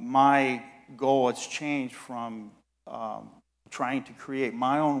 my goal has changed from trying to create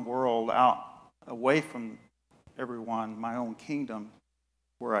my own world away from everyone, my own kingdom,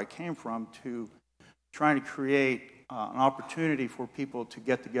 where I came from, to trying to create an opportunity for people to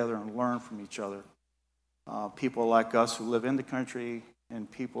get together and learn from each other. People like us who live in the country and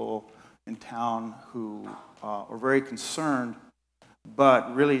people in town who are very concerned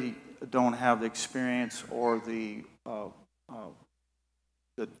but really don't have the experience or the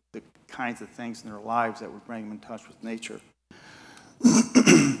kinds of things in their lives that would bring them in touch with nature.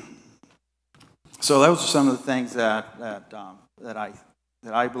 So those are some of the things that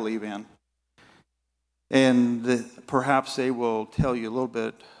I believe in, and perhaps they will tell you a little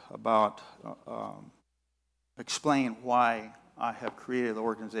bit about explain why I have created the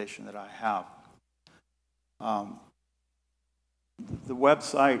organization that I have. The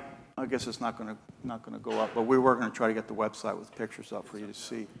website, I guess it's not going to go up, but we were going to try to get the website with pictures up for you to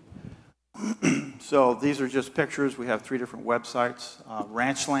see. So these are just pictures. We have 3 different websites.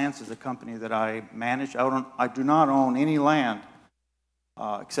 Ranchlands is a company that I manage. I do not own any land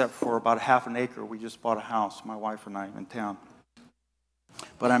except for about ½ an acre. We just bought a house, my wife and I, in town.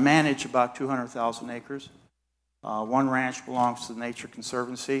 But I manage about 200,000 acres. One ranch belongs to the Nature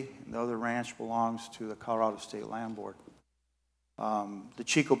Conservancy, and the other ranch belongs to the Colorado State Land Board. The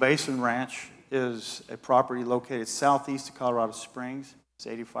Chico Basin Ranch is a property located southeast of Colorado Springs. It's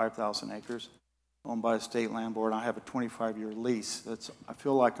 85,000 acres, owned by a state land board. I have a 25-year lease. I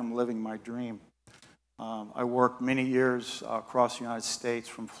feel like I'm living my dream. I worked many years across the United States,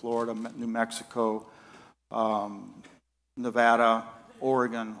 from Florida, New Mexico, Nevada,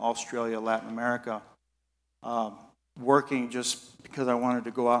 Oregon, Australia, Latin America, working just because I wanted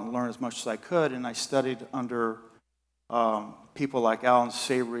to go out and learn as much as I could, and I studied under people like Alan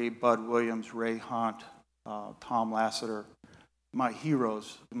Savory, Bud Williams, Ray Hunt, Tom Lassiter, my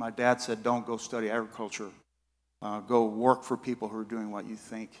heroes. My dad said, don't go study agriculture. Go work for people who are doing what you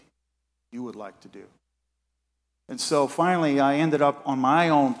think you would like to do. And so finally, I ended up on my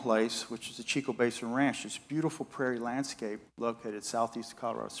own place, which is the Chico Basin Ranch, this beautiful prairie landscape located southeast of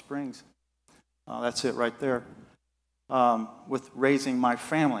Colorado Springs. That's it right there. With raising my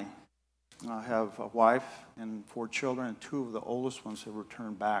family. I have a wife and 4 children, and 2 of the oldest ones have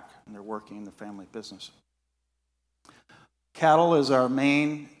returned back, and they're working in the family business. Cattle is our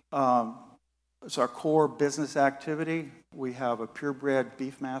main, it's our core business activity. We have a purebred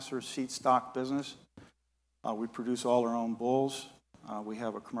beef master seed stock business. We produce all our own bulls. We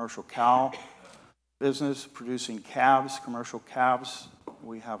have a commercial cow business producing calves, commercial calves.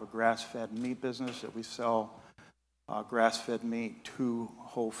 We have a grass-fed meat business that we sell grass-fed meat to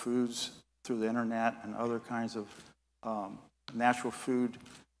Whole Foods through the internet and other kinds of natural food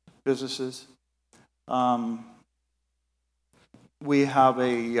businesses. We have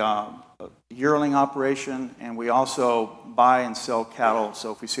a yearling operation, and we also buy and sell cattle.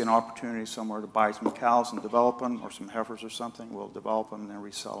 So if we see an opportunity somewhere to buy some cows and develop them, or some heifers or something, we'll develop them and then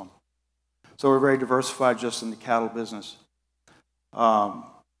resell them. So we're very diversified just in the cattle business.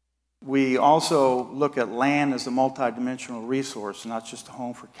 We also look at land as a multidimensional resource, not just a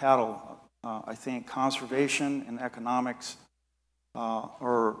home for cattle. I think conservation and economics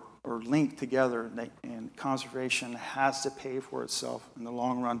are linked together, and conservation has to pay for itself in the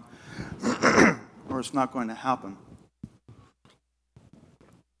long run, or it's not going to happen.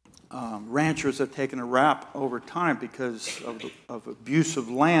 Ranchers have taken a rap over time because of abuse of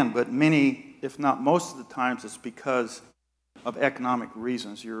land, but many, if not most of the times, it's because of economic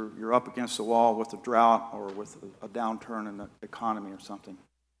reasons. You're up against the wall with a drought or with a downturn in the economy or something.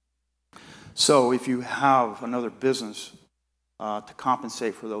 So if you have another business to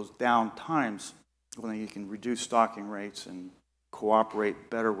compensate for those down times, well, then you can reduce stocking rates and cooperate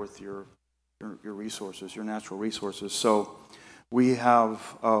better with your resources, your natural resources. So we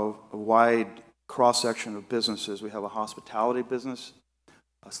have a wide cross-section of businesses. We have a hospitality business.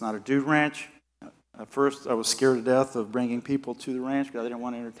 It's not a dude ranch. At first, I was scared to death of bringing people to the ranch because I didn't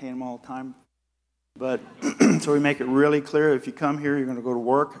want to entertain them all the time. But so we make it really clear, if you come here, you're going to go to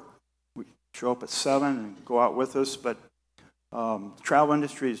work. We show up at 7 and go out with us. But the travel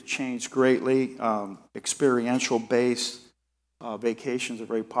industry has changed greatly. Experiential-based vacations are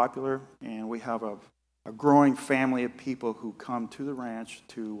very popular, and we have a growing family of people who come to the ranch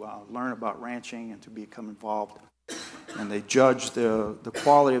to learn about ranching and to become involved. And they judge the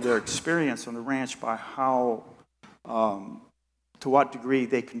quality of their experience on the ranch by how, to what degree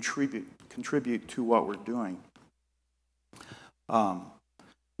they contribute to what we're doing.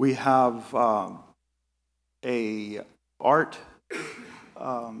 We have a art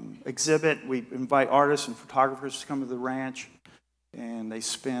exhibit. We invite artists and photographers to come to the ranch, and they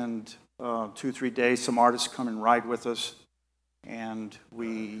spend 2-3 days. Some artists come and ride with us, and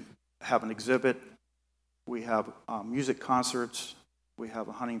we have an exhibit. We have music concerts. We have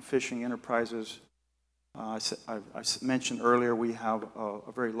a hunting fishing enterprises. I mentioned earlier we have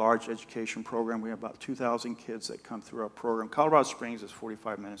a very large education program. We have about 2,000 kids that come through our program. Colorado Springs is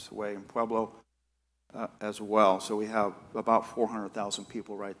 45 minutes away, and Pueblo as well. So we have about 400,000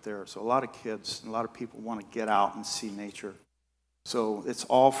 people right there. So a lot of kids and a lot of people want to get out and see nature. So it's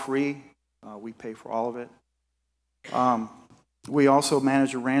all free. We pay for all of it. We also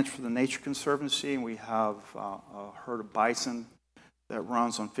manage a ranch for the Nature Conservancy, and we have a herd of bison that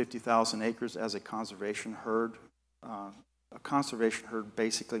runs on 50,000 acres as a conservation herd. A conservation herd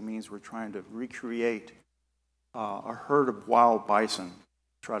basically means we're trying to recreate a herd of wild bison,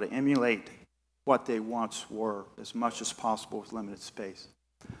 try to emulate what they once were as much as possible with limited space.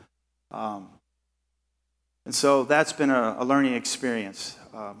 And so that's been a learning experience,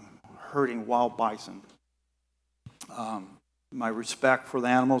 herding wild bison. My respect for the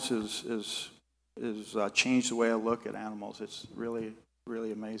animals is changed the way I look at animals. It's really,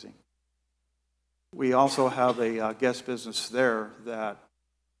 really amazing. We also have a guest business there that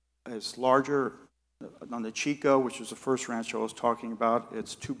is larger. On the Chico, which is the first ranch I was talking about,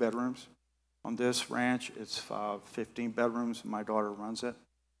 it's 2 bedrooms. On this ranch, it's 15 bedrooms, and my daughter runs it.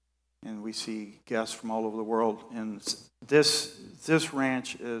 And we see guests from all over the world. And this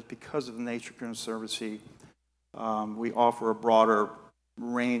ranch is, because of the Nature Conservancy, we offer a broader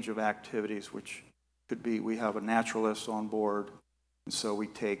range of activities, which could be, we have a naturalist on board, and so we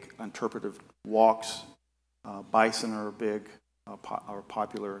take interpretive walks. Bison are a big, our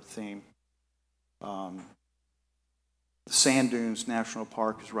popular theme. The Sand Dunes National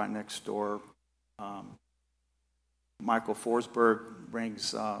Park is right next door. Michael Forsberg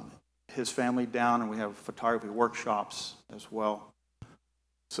brings his family down, and we have photography workshops as well.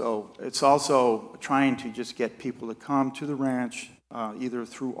 So it's also trying to just get people to come to the ranch, either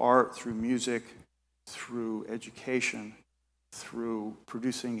through art, through music, through education, through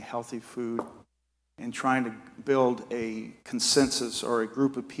producing healthy food, and trying to build a consensus or a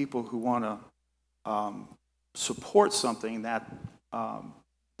group of people who want to support something that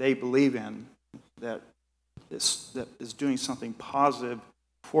they believe in, that is doing something positive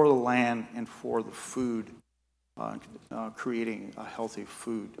for the land and for the food, creating a healthy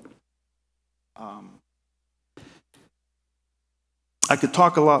food. I could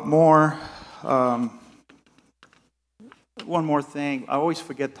talk a lot more. One more thing, I always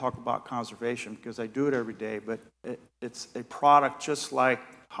forget to talk about conservation because I do it every day, but it's a product just like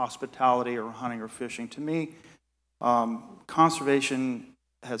hospitality or hunting or fishing. To me, conservation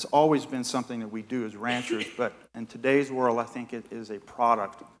has always been something that we do as ranchers, but in today's world, I think it is a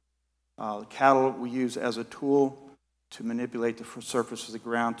product. The cattle we use as a tool to manipulate the surface of the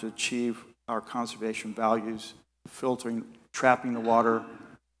ground to achieve our conservation values, filtering, trapping the water,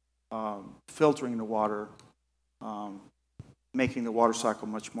 filtering the water, making the water cycle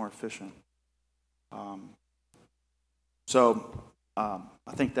much more efficient. I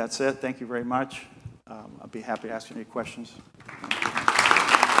think that's it. Thank you very much. I'll be happy to answer any questions.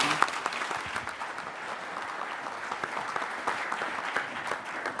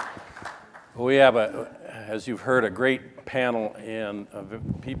 We have, as you've heard, a great panel and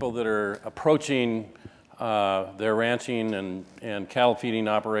people that are approaching their ranching and cattle feeding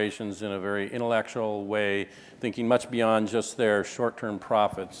operations in a very intellectual way, thinking much beyond just their short-term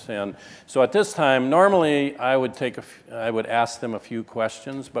profits. And so at this time, normally I would ask them a few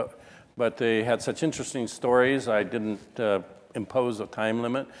questions, but they had such interesting stories, I didn't impose a time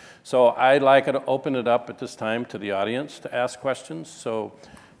limit. So I'd like to open it up at this time to the audience to ask questions. So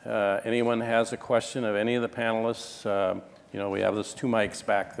anyone has a question of any of the panelists, you know, we have those 2 mics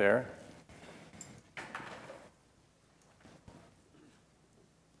back there.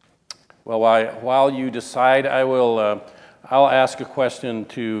 Well, while you decide, I'll ask a question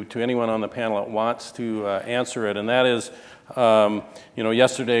to anyone on the panel that wants to answer it, and that is, you know,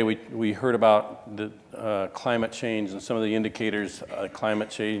 yesterday we heard about the climate change and some of the indicators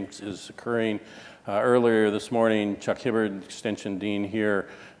climate change is occurring. Earlier this morning, Chuck Hibbard, Extension Dean here,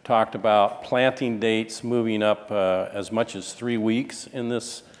 talked about planting dates moving up as much as 3 weeks in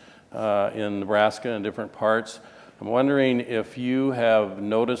Nebraska and different parts. I'm wondering if you have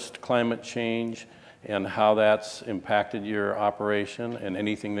noticed climate change and how that's impacted your operation and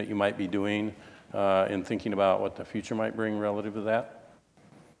anything that you might be doing in thinking about what the future might bring relative to that.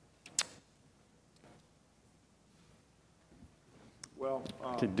 Well,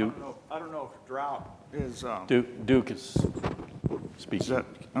 Duke. I don't know if drought is... Duke is speaking. I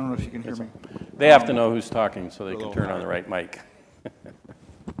don't know if you can hear me. They have to know who's talking so they can turn on the right mic.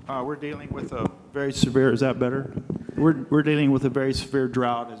 We're dealing with a very severe, is that better? We're dealing with a very severe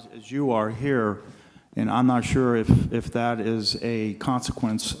drought as you are here, and I'm not sure if that is a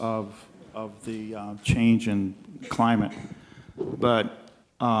consequence of the change in climate. But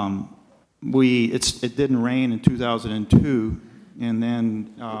it didn't rain in 2002, and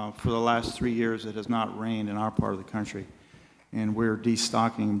then for the last 3 years it has not rained in our part of the country. And we're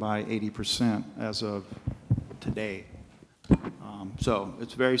destocking by 80% as of today. So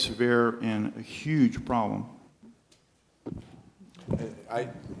it's very severe and a huge problem.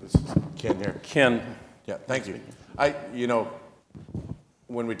 This is Ken here. Ken. Yeah, thank you. You know,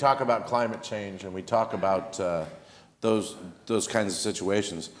 when we talk about climate change and we talk about those kinds of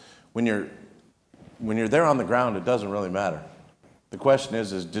situations, when you're there on the ground, it doesn't really matter. The question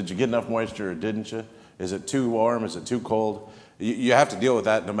is did you get enough moisture or didn't you? Is it too warm? Is it too cold? You have to deal with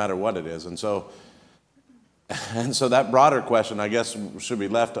that no matter what it is. And so that broader question, I guess, should be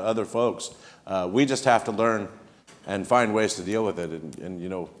left to other folks. We just have to learn and find ways to deal with it. And you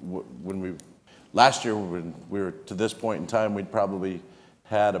know, last year when we were to this point in time, we'd probably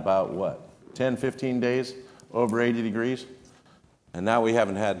had about, what, 10, 15 days over 80 degrees? And now we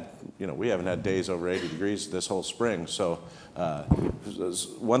haven't had, we haven't had days over 80 degrees this whole spring. So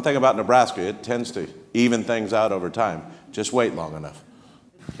one thing about Nebraska, it tends to even things out over time. Just wait long enough.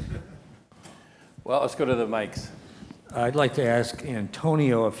 Well, let's go to the mics. I'd like to ask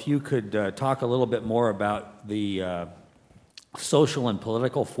Antonio if you could talk a little bit more about the social and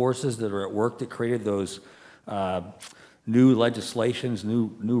political forces that are at work that created those new legislations,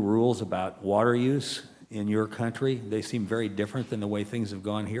 new rules about water use in your country. They seem very different than the way things have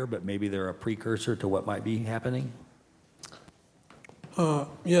gone here, but maybe they're a precursor to what might be happening.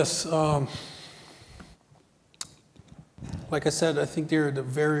 Yes. Like I said, I think they're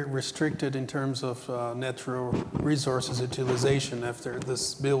very restricted in terms of natural resources utilization after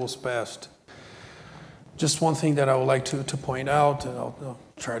this bill was passed. Just one thing that I would like to point out, and I'll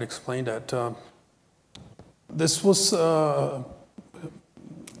try to explain that. This was,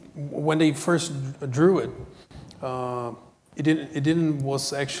 when they first drew it, it didn't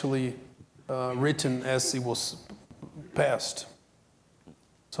was actually written as it was passed.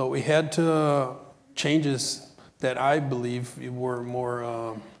 So we had changes that I believe were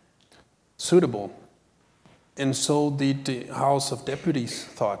more suitable. And so did the House of Deputies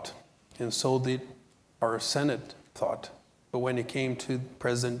thought, and so did our Senate thought. But when it came to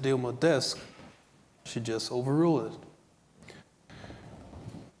President Dilma's desk, she just overruled it.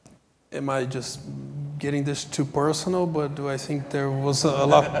 Am I just getting this too personal? But do I think there was a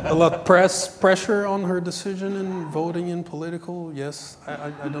lot pressure on her decision in voting in political? Yes.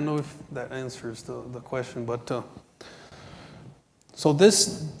 I don't know if that answers the question, but so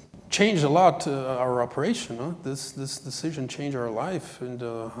this changed a lot our operation. Huh? This decision changed our life, and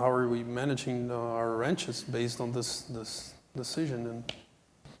how are we managing our ranches based on this decision? And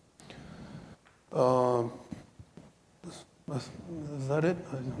is that it?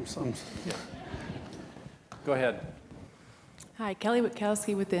 Yeah. Go ahead. Hi, Kelly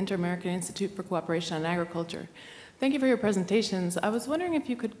Witkowski with the Inter-American Institute for Cooperation on Agriculture. Thank you for your presentations. I was wondering if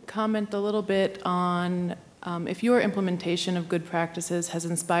you could comment a little bit on if your implementation of good practices has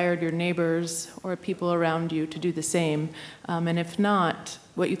inspired your neighbors or people around you to do the same, and if not,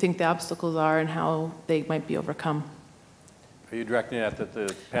 what you think the obstacles are and how they might be overcome. Are you directing it at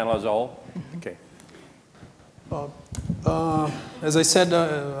the panel as a whole? Mm-hmm. Okay. As I said,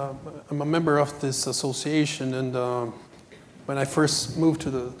 I'm a member of this association, and when I first moved to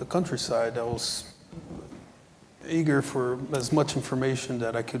the countryside, I was eager for as much information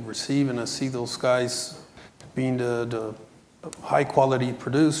that I could receive, and I see those guys being the high-quality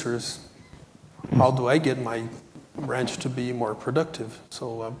producers. How do I get my ranch to be more productive?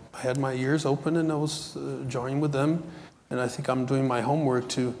 So I had my ears open, and I was joining with them, and I think I'm doing my homework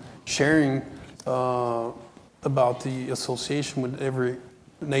to sharing about the association with every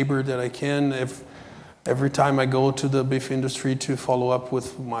neighbor that I can. Every time I go to the beef industry to follow up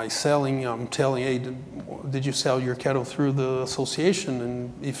with my selling, I'm telling, hey, did you sell your cattle through the association?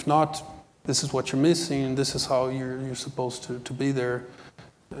 And if not, this is what you're missing, and this is how you're supposed to be there,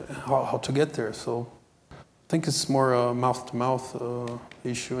 how to get there. So I think it's more a mouth-to-mouth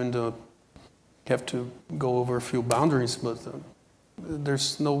issue, and you have to go over a few boundaries, but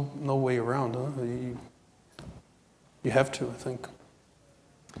there's no way around. Huh? You have to, I think.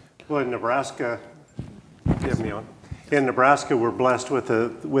 Well, in Nebraska, get me on. In Nebraska, we're blessed with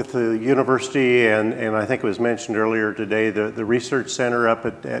the university, and I think it was mentioned earlier today, the research center up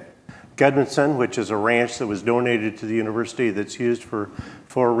at Gustafson, which is a ranch that was donated to the university that's used for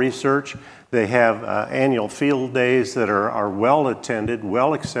research. They have annual field days that are well attended,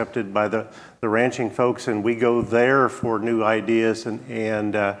 well accepted by the ranching folks, and we go there for new ideas,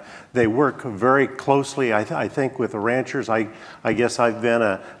 and they work very closely, I think, with the ranchers. I guess I've been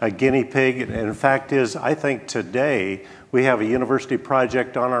a guinea pig, and the fact is, I think today we have a university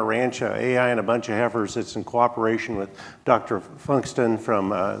project on our ranch, AI and a bunch of heifers. It's in cooperation with Dr. Funkston from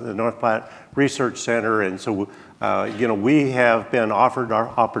the North Platte Research Center, and so we have been offered our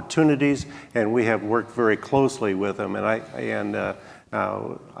opportunities, and we have worked very closely with them. And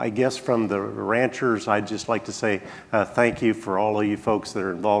I guess from the ranchers, I'd just like to say thank you for all of you folks that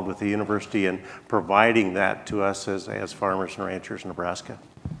are involved with the university and providing that to us as farmers and ranchers in Nebraska.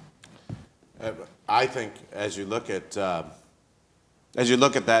 I think as you look at that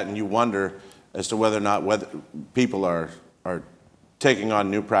and you wonder as to whether or not people are taking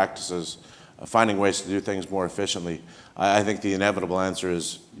on new practices, finding ways to do things more efficiently, I think the inevitable answer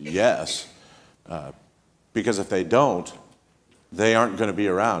is yes, because if they don't, they aren't going to be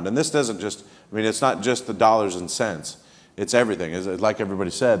around. And this doesn't just, I mean, it's not just the dollars and cents. It's everything. It's like everybody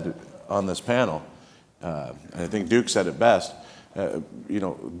said on this panel, and I think Duke said it best,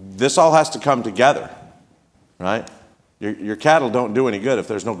 this all has to come together, right? your cattle don't do any good if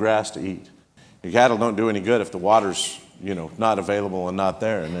there's no grass to eat. Your cattle don't do any good if the water's, you know, not available and not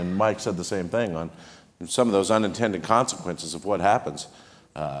there. And then Mike said the same thing on some of those unintended consequences of what happens.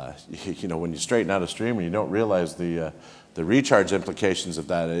 You know, when you straighten out a stream and you don't realize the recharge implications of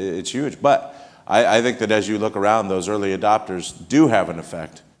that, it's huge. But I think that as you look around, those early adopters do have an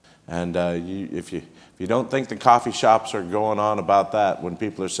effect. And if you don't think the coffee shops are going on about that when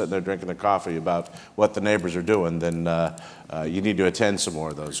people are sitting there drinking their coffee about what the neighbors are doing, then you need to attend some more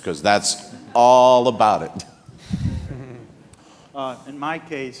of those, because that's all about it. In my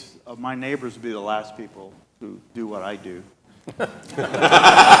case, my neighbors would be the last people who do what I do.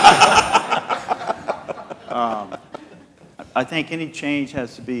 I think any change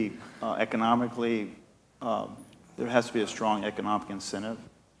has to be economically, there has to be a strong economic incentive,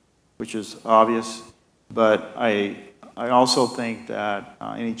 which is obvious. But I also think that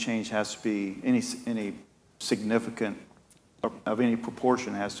any change has to be, any significant, of any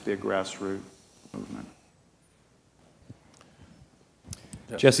proportion, has to be a grassroots movement.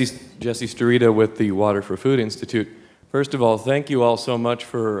 Jesse Starita with the Water for Food Institute. First of all, thank you all so much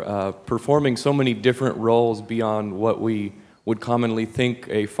for performing so many different roles beyond what we would commonly think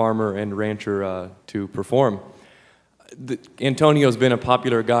a farmer and rancher to perform. Antonio's been a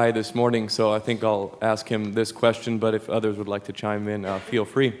popular guy this morning, so I think I'll ask him this question, but if others would like to chime in, feel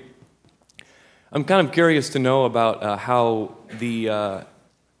free. I'm kind of curious to know about how the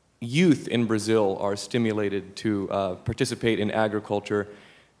youth in Brazil are stimulated to participate in agriculture,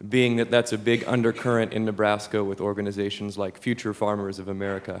 being that that's a big undercurrent in Nebraska with organizations like Future Farmers of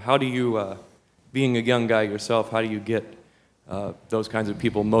America. How do you, being a young guy yourself, how do you get those kinds of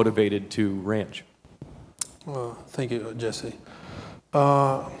people motivated to ranch? Well, thank you, Jesse.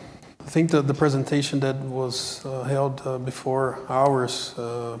 I think that the presentation that was held before ours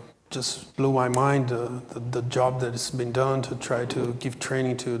just blew my mind, the job that has been done to try to give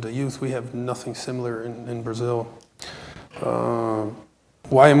training to the youth. We have nothing similar in Brazil.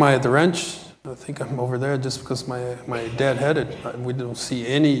 Why am I at the ranch? I think I'm over there just because my dad had it. We don't see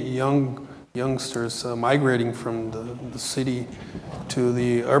any youngsters migrating from the city to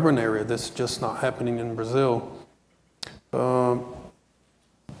the urban area. That's just not happening in Brazil.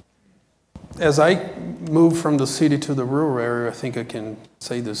 As I move from the city to the rural area, I think I can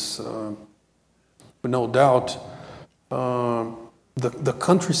say this with no doubt. The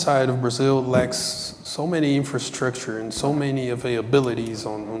countryside of Brazil lacks so many infrastructure and so many availabilities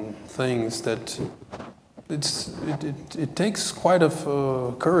on things that it takes quite of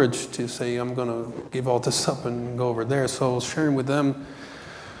courage to say, I'm going to give all this up and go over there. So I was sharing with them,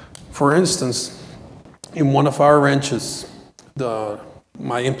 for instance, in one of our ranches,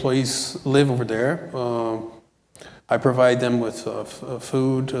 my employees live over there. I provide them with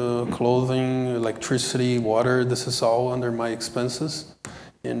food, clothing, electricity, water. This is all under my expenses.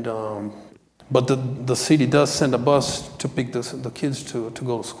 And but the city does send a bus to pick the kids to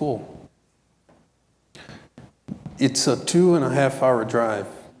go to school. It's a 2.5 hour drive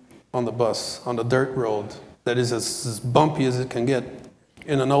on the bus, on the dirt road, that is as bumpy as it can get,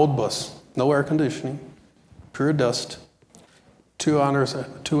 in an old bus. No air conditioning, pure dust. 2 hours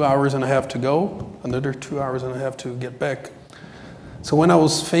and a half to go, another 2 hours and a half to get back. So when I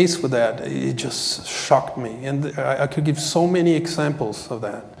was faced with that, it just shocked me. And I could give so many examples of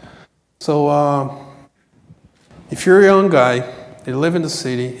that. So if you're a young guy, you live in the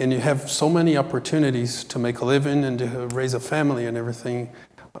city, and you have so many opportunities to make a living and to raise a family and everything,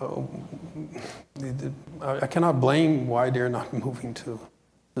 I cannot blame why they're not moving to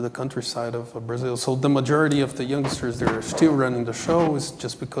the countryside of Brazil. So the majority of the youngsters that are still running the show is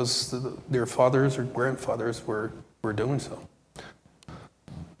just because their fathers or grandfathers were doing so.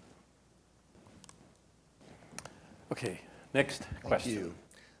 Okay, next question.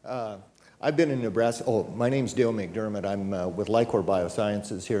 Thank you. I've been in Nebraska. Oh, my name's Dale McDermott. I'm with Lycor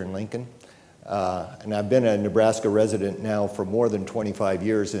Biosciences here in Lincoln. And I've been a Nebraska resident now for more than 25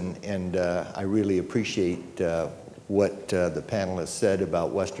 years, and I really appreciate what the panelists said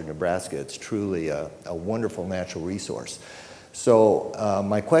about Western Nebraska. It's truly a wonderful natural resource. So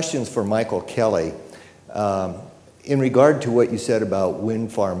my question's for Michael Kelly. In regard to what you said about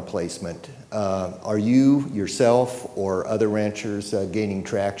wind farm placement, are you yourself or other ranchers gaining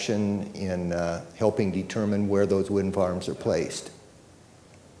traction in helping determine where those wind farms are placed?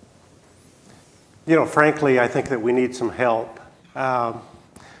 You know, frankly, I think that we need some help.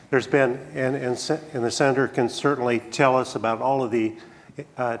 There's been, and the senator can certainly tell us about all of the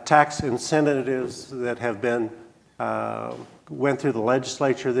tax incentives that have been, went through the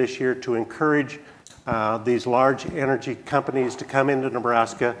legislature this year to encourage these large energy companies to come into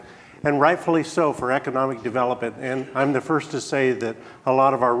Nebraska. and rightfully so for economic development. And I'm the first to say that a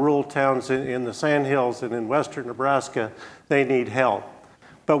lot of our rural towns in the Sandhills and in western Nebraska, they need help.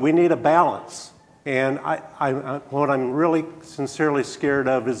 But we need a balance. And what I'm really sincerely scared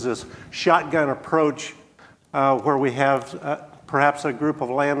of is this shotgun approach where we have perhaps a group of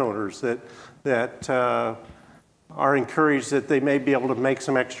landowners that are encouraged that they may be able to make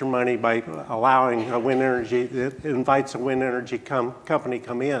some extra money by allowing a wind energy, that invites a wind energy company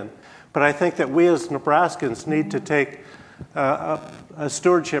come in. But I think that we as Nebraskans need to take a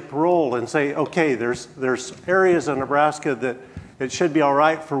stewardship role and say, okay, there's areas in Nebraska that it should be all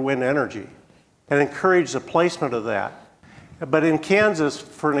right for wind energy, and encourage the placement of that. But in Kansas,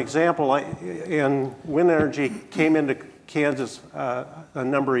 for an example, and wind energy came into Kansas a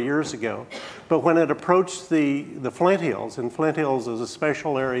number of years ago. But when it approached the Flint Hills, and Flint Hills is a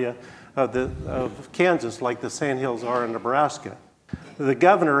special area of Kansas like the Sandhills are in Nebraska, the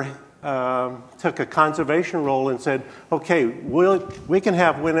governor took a conservation role and said, okay, we can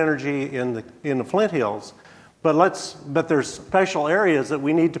have wind energy in the Flint Hills, but there's special areas that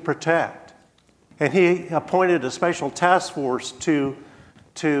we need to protect. And he appointed a special task force to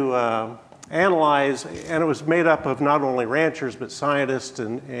analyze, and it was made up of not only ranchers, but scientists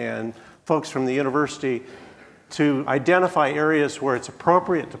and folks from the university, to identify areas where it's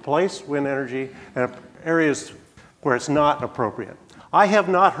appropriate to place wind energy and areas where it's not appropriate. I have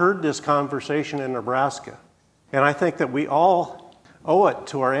not heard this conversation in Nebraska, and I think that we all owe it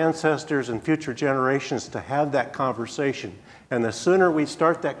to our ancestors and future generations to have that conversation. And the sooner we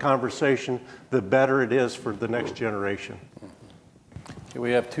start that conversation, the better it is for the next generation. Okay,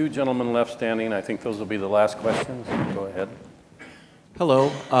 we have two gentlemen left standing. I think those will be the last questions. Go ahead.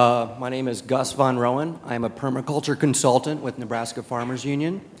 Hello, my name is Gus Von Rowan. I'm a permaculture consultant with Nebraska Farmers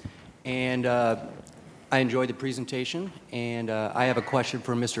Union, and I enjoyed the presentation, and I have a question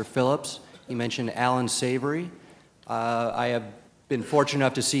for Mr. Phillips. He mentioned Alan Savory. I have been fortunate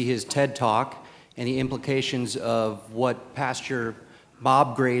enough to see his TED Talk and the implications of what pasture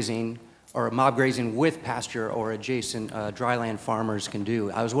mob grazing or mob grazing with pasture or adjacent dryland farmers can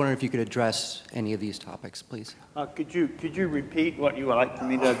do. I was wondering if you could address any of these topics, please. Could you repeat what you would like for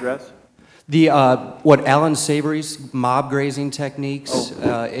me to address? The what Alan Savory's mob grazing techniques,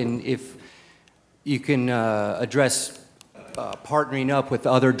 and if you can address partnering up with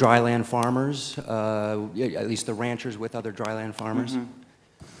other dryland farmers, at least the ranchers with other dryland farmers. Mm-hmm.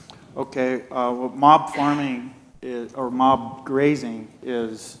 Okay, well, mob farming or mob grazing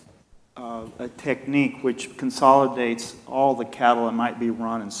is a technique which consolidates all the cattle that might be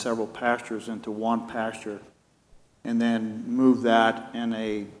run in several pastures into one pasture, and then move that in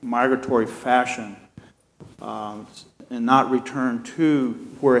a migratory fashion and not return to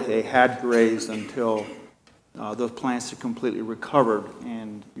where they had grazed until those plants are completely recovered,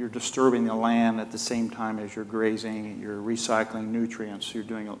 and you're disturbing the land at the same time as you're grazing, you're recycling nutrients, you're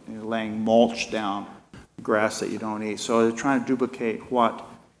laying mulch down, grass that you don't eat. So they're trying to duplicate what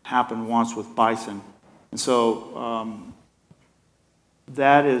happened once with bison. And so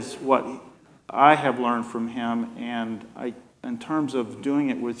that is what I have learned from him, and in terms of doing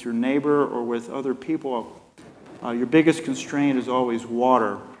it with your neighbor or with other people, your biggest constraint is always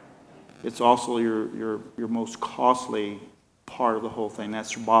water. It's also your most costly part of the whole thing.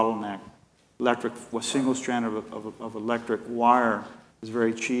 That's your bottleneck. A single strand of electric wire is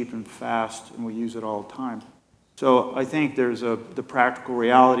very cheap and fast, and we use it all the time. So I think there's the practical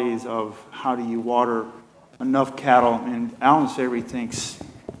realities of how do you water enough cattle. And Alan Savory thinks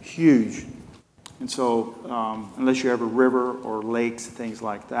huge. And so unless you have a river or lakes, things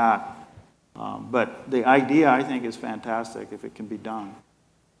like that. But the idea, I think, is fantastic if it can be done.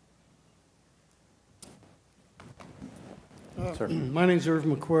 My name is Irv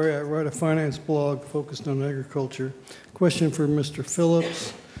McQuarrie. I write a finance blog focused on agriculture. Question for Mr.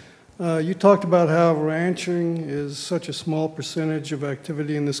 Phillips. You talked about how ranching is such a small percentage of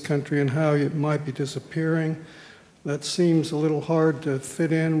activity in this country and how it might be disappearing. That seems a little hard to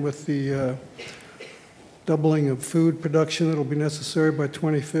fit in with the doubling of food production that will be necessary by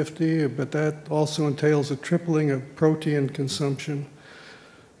 2050, but that also entails a tripling of protein consumption.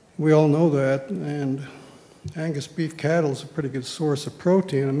 We all know that, and Angus beef cattle is a pretty good source of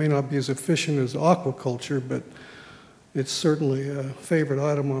protein. It may not be as efficient as aquaculture, but it's certainly a favorite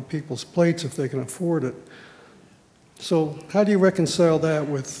item on people's plates if they can afford it. So how do you reconcile that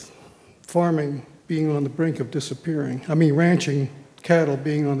with farming being on the brink of disappearing? I mean, ranching cattle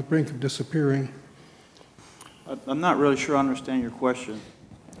being on the brink of disappearing. I'm not really sure I understand your question.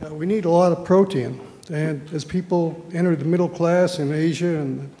 We need a lot of protein. And as people enter the middle class in Asia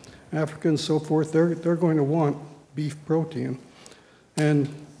and Africa and so forth, they're going to want beef protein. And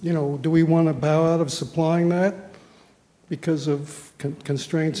you know, do we want to bow out of supplying that because of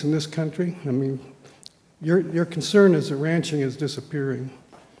constraints in this country? I mean, your concern is that ranching is disappearing,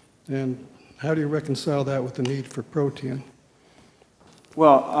 and how do you reconcile that with the need for protein?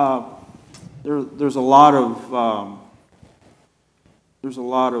 Well, there's a lot of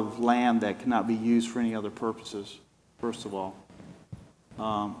land that cannot be used for any other purposes, first of all.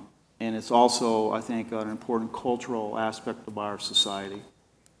 And it's also, I think, an important cultural aspect of our society.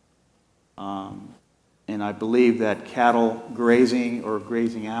 And I believe that cattle grazing or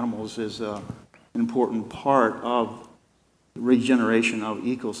grazing animals is an important part of the regeneration of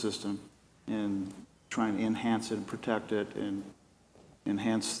ecosystem and trying to enhance it and protect it and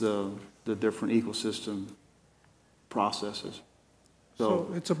enhance the different ecosystem processes.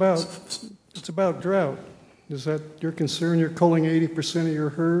 So it's about drought. Is that your concern? You're culling 80% of your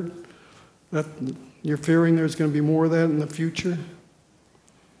herd? That you're fearing there's going to be more of that in the future?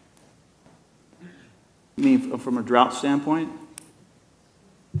 You mean from a drought standpoint?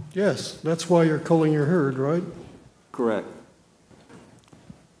 Yes, that's why you're culling your herd, right? Correct.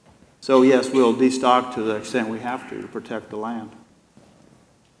 So yes, we'll destock to the extent we have to protect the land.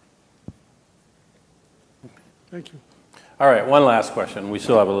 Thank you. All right, one last question. We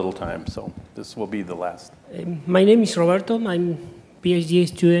still have a little time, so this will be the last. My name is Roberto. I'm PhD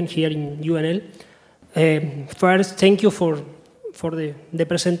student here in UNL. First, thank you for the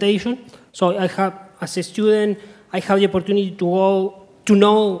presentation. So I have, as a student, I have the opportunity to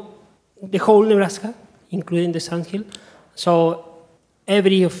know the whole Nebraska, including the Sandhill. So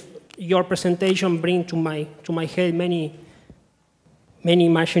every of your presentation bring to my head many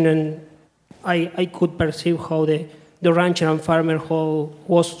images, and I could perceive how the rancher and farmer who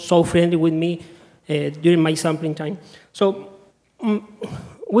was so friendly with me during my sampling time. So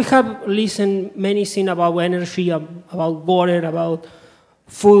we have listened many things about energy, about water, about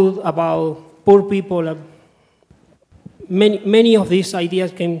food, about poor people. Many of these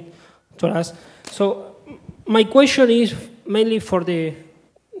ideas came to us. So my question is mainly for the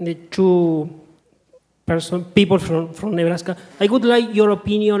two people from Nebraska. I would like your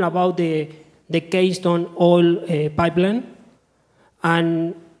opinion about the Keystone oil pipeline,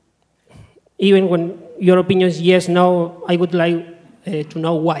 and even when your opinion is yes, no, I would like to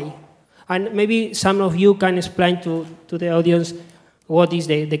know why. And maybe some of you can explain to the audience what is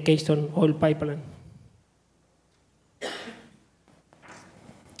the Keystone oil pipeline.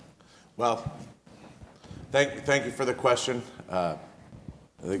 Well, thank you for the question.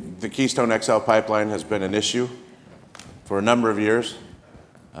 The Keystone XL pipeline has been an issue for a number of years.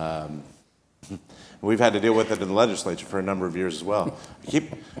 We've had to deal with it in the legislature for a number of years as well. I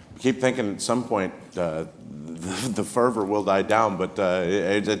keep thinking at some point the fervor will die down, but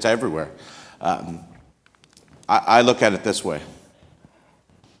it's everywhere. I look at it this way.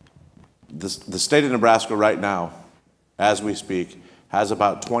 The state of Nebraska right now, as we speak, has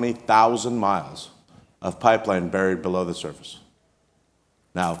about 20,000 miles of pipeline buried below the surface.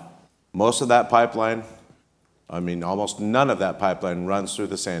 Now, most of that pipeline, I mean, almost none of that pipeline runs through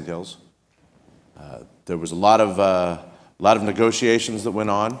the Sandhills. There was a lot of negotiations that went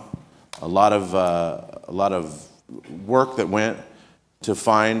on, a lot of work that went to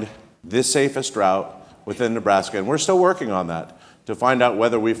find the safest route within Nebraska, and we're still working on that to find out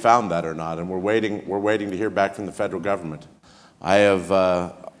whether we found that or not. And we're waiting to hear back from the federal government. I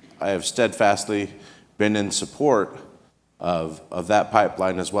have steadfastly been in support of that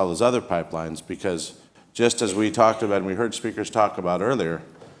pipeline as well as other pipelines, because just as we talked about and we heard speakers talk about earlier,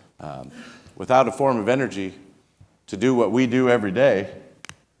 without a form of energy to do what we do every day,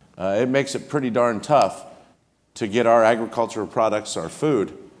 it makes it pretty darn tough to get our agricultural products, our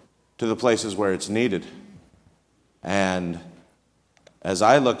food, to the places where it's needed. And as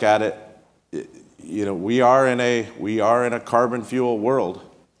I look at it, you know, we are in a carbon fuel world,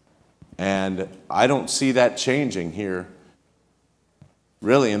 and I don't see that changing here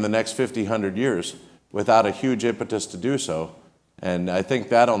really in the next 50, 100 years without a huge impetus to do so. And I think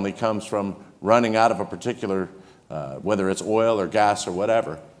that only comes from running out of a particular, whether it's oil or gas or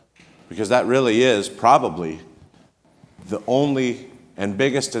whatever, because that really is probably the only and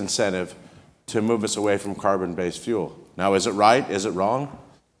biggest incentive to move us away from carbon-based fuel. Now, is it right? Is it wrong?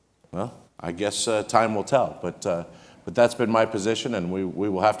 Well, I guess time will tell. But that's been my position, and we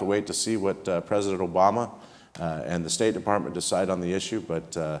will have to wait to see what President Obama and the State Department decide on the issue.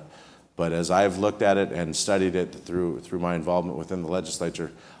 But as I've looked at it and studied it through my involvement within the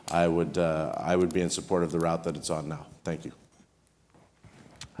legislature, I would be in support of the route that it's on now. Thank you.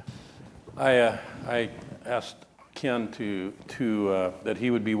 I asked Ken that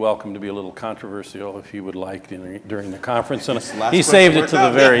he would be welcome to be a little controversial if he would like during the conference, and he saved it to the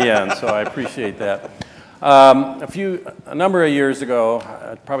very end, so I appreciate that. A number of years ago,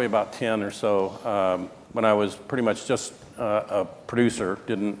 probably about 10 or so, when I was pretty much just a producer,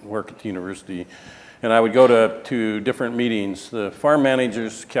 didn't work at the university, and I would go to different meetings, the farm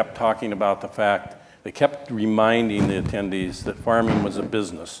managers kept talking about the fact, they kept reminding the attendees that farming was a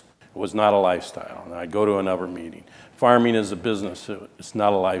business. It was not a lifestyle. And I'd go to another meeting. Farming is a business. It's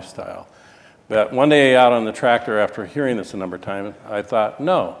not a lifestyle. But one day out on the tractor, after hearing this a number of times, I thought,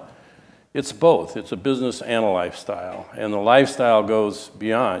 no, it's both. It's a business and a lifestyle. And the lifestyle goes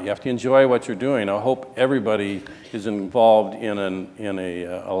beyond. You have to enjoy what you're doing. I hope everybody is involved in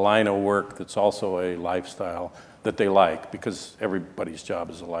a line of work that's also a lifestyle that they like, because everybody's job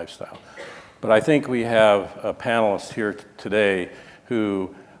is a lifestyle. But I think we have a panelist here today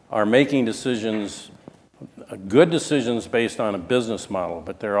who are making decisions, good decisions based on a business model,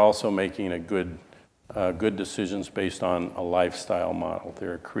 but they're also making good decisions based on a lifestyle model.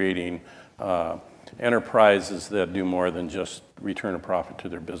 They're creating enterprises that do more than just return a profit to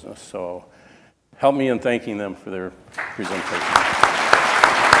their business. So help me in thanking them for their presentation.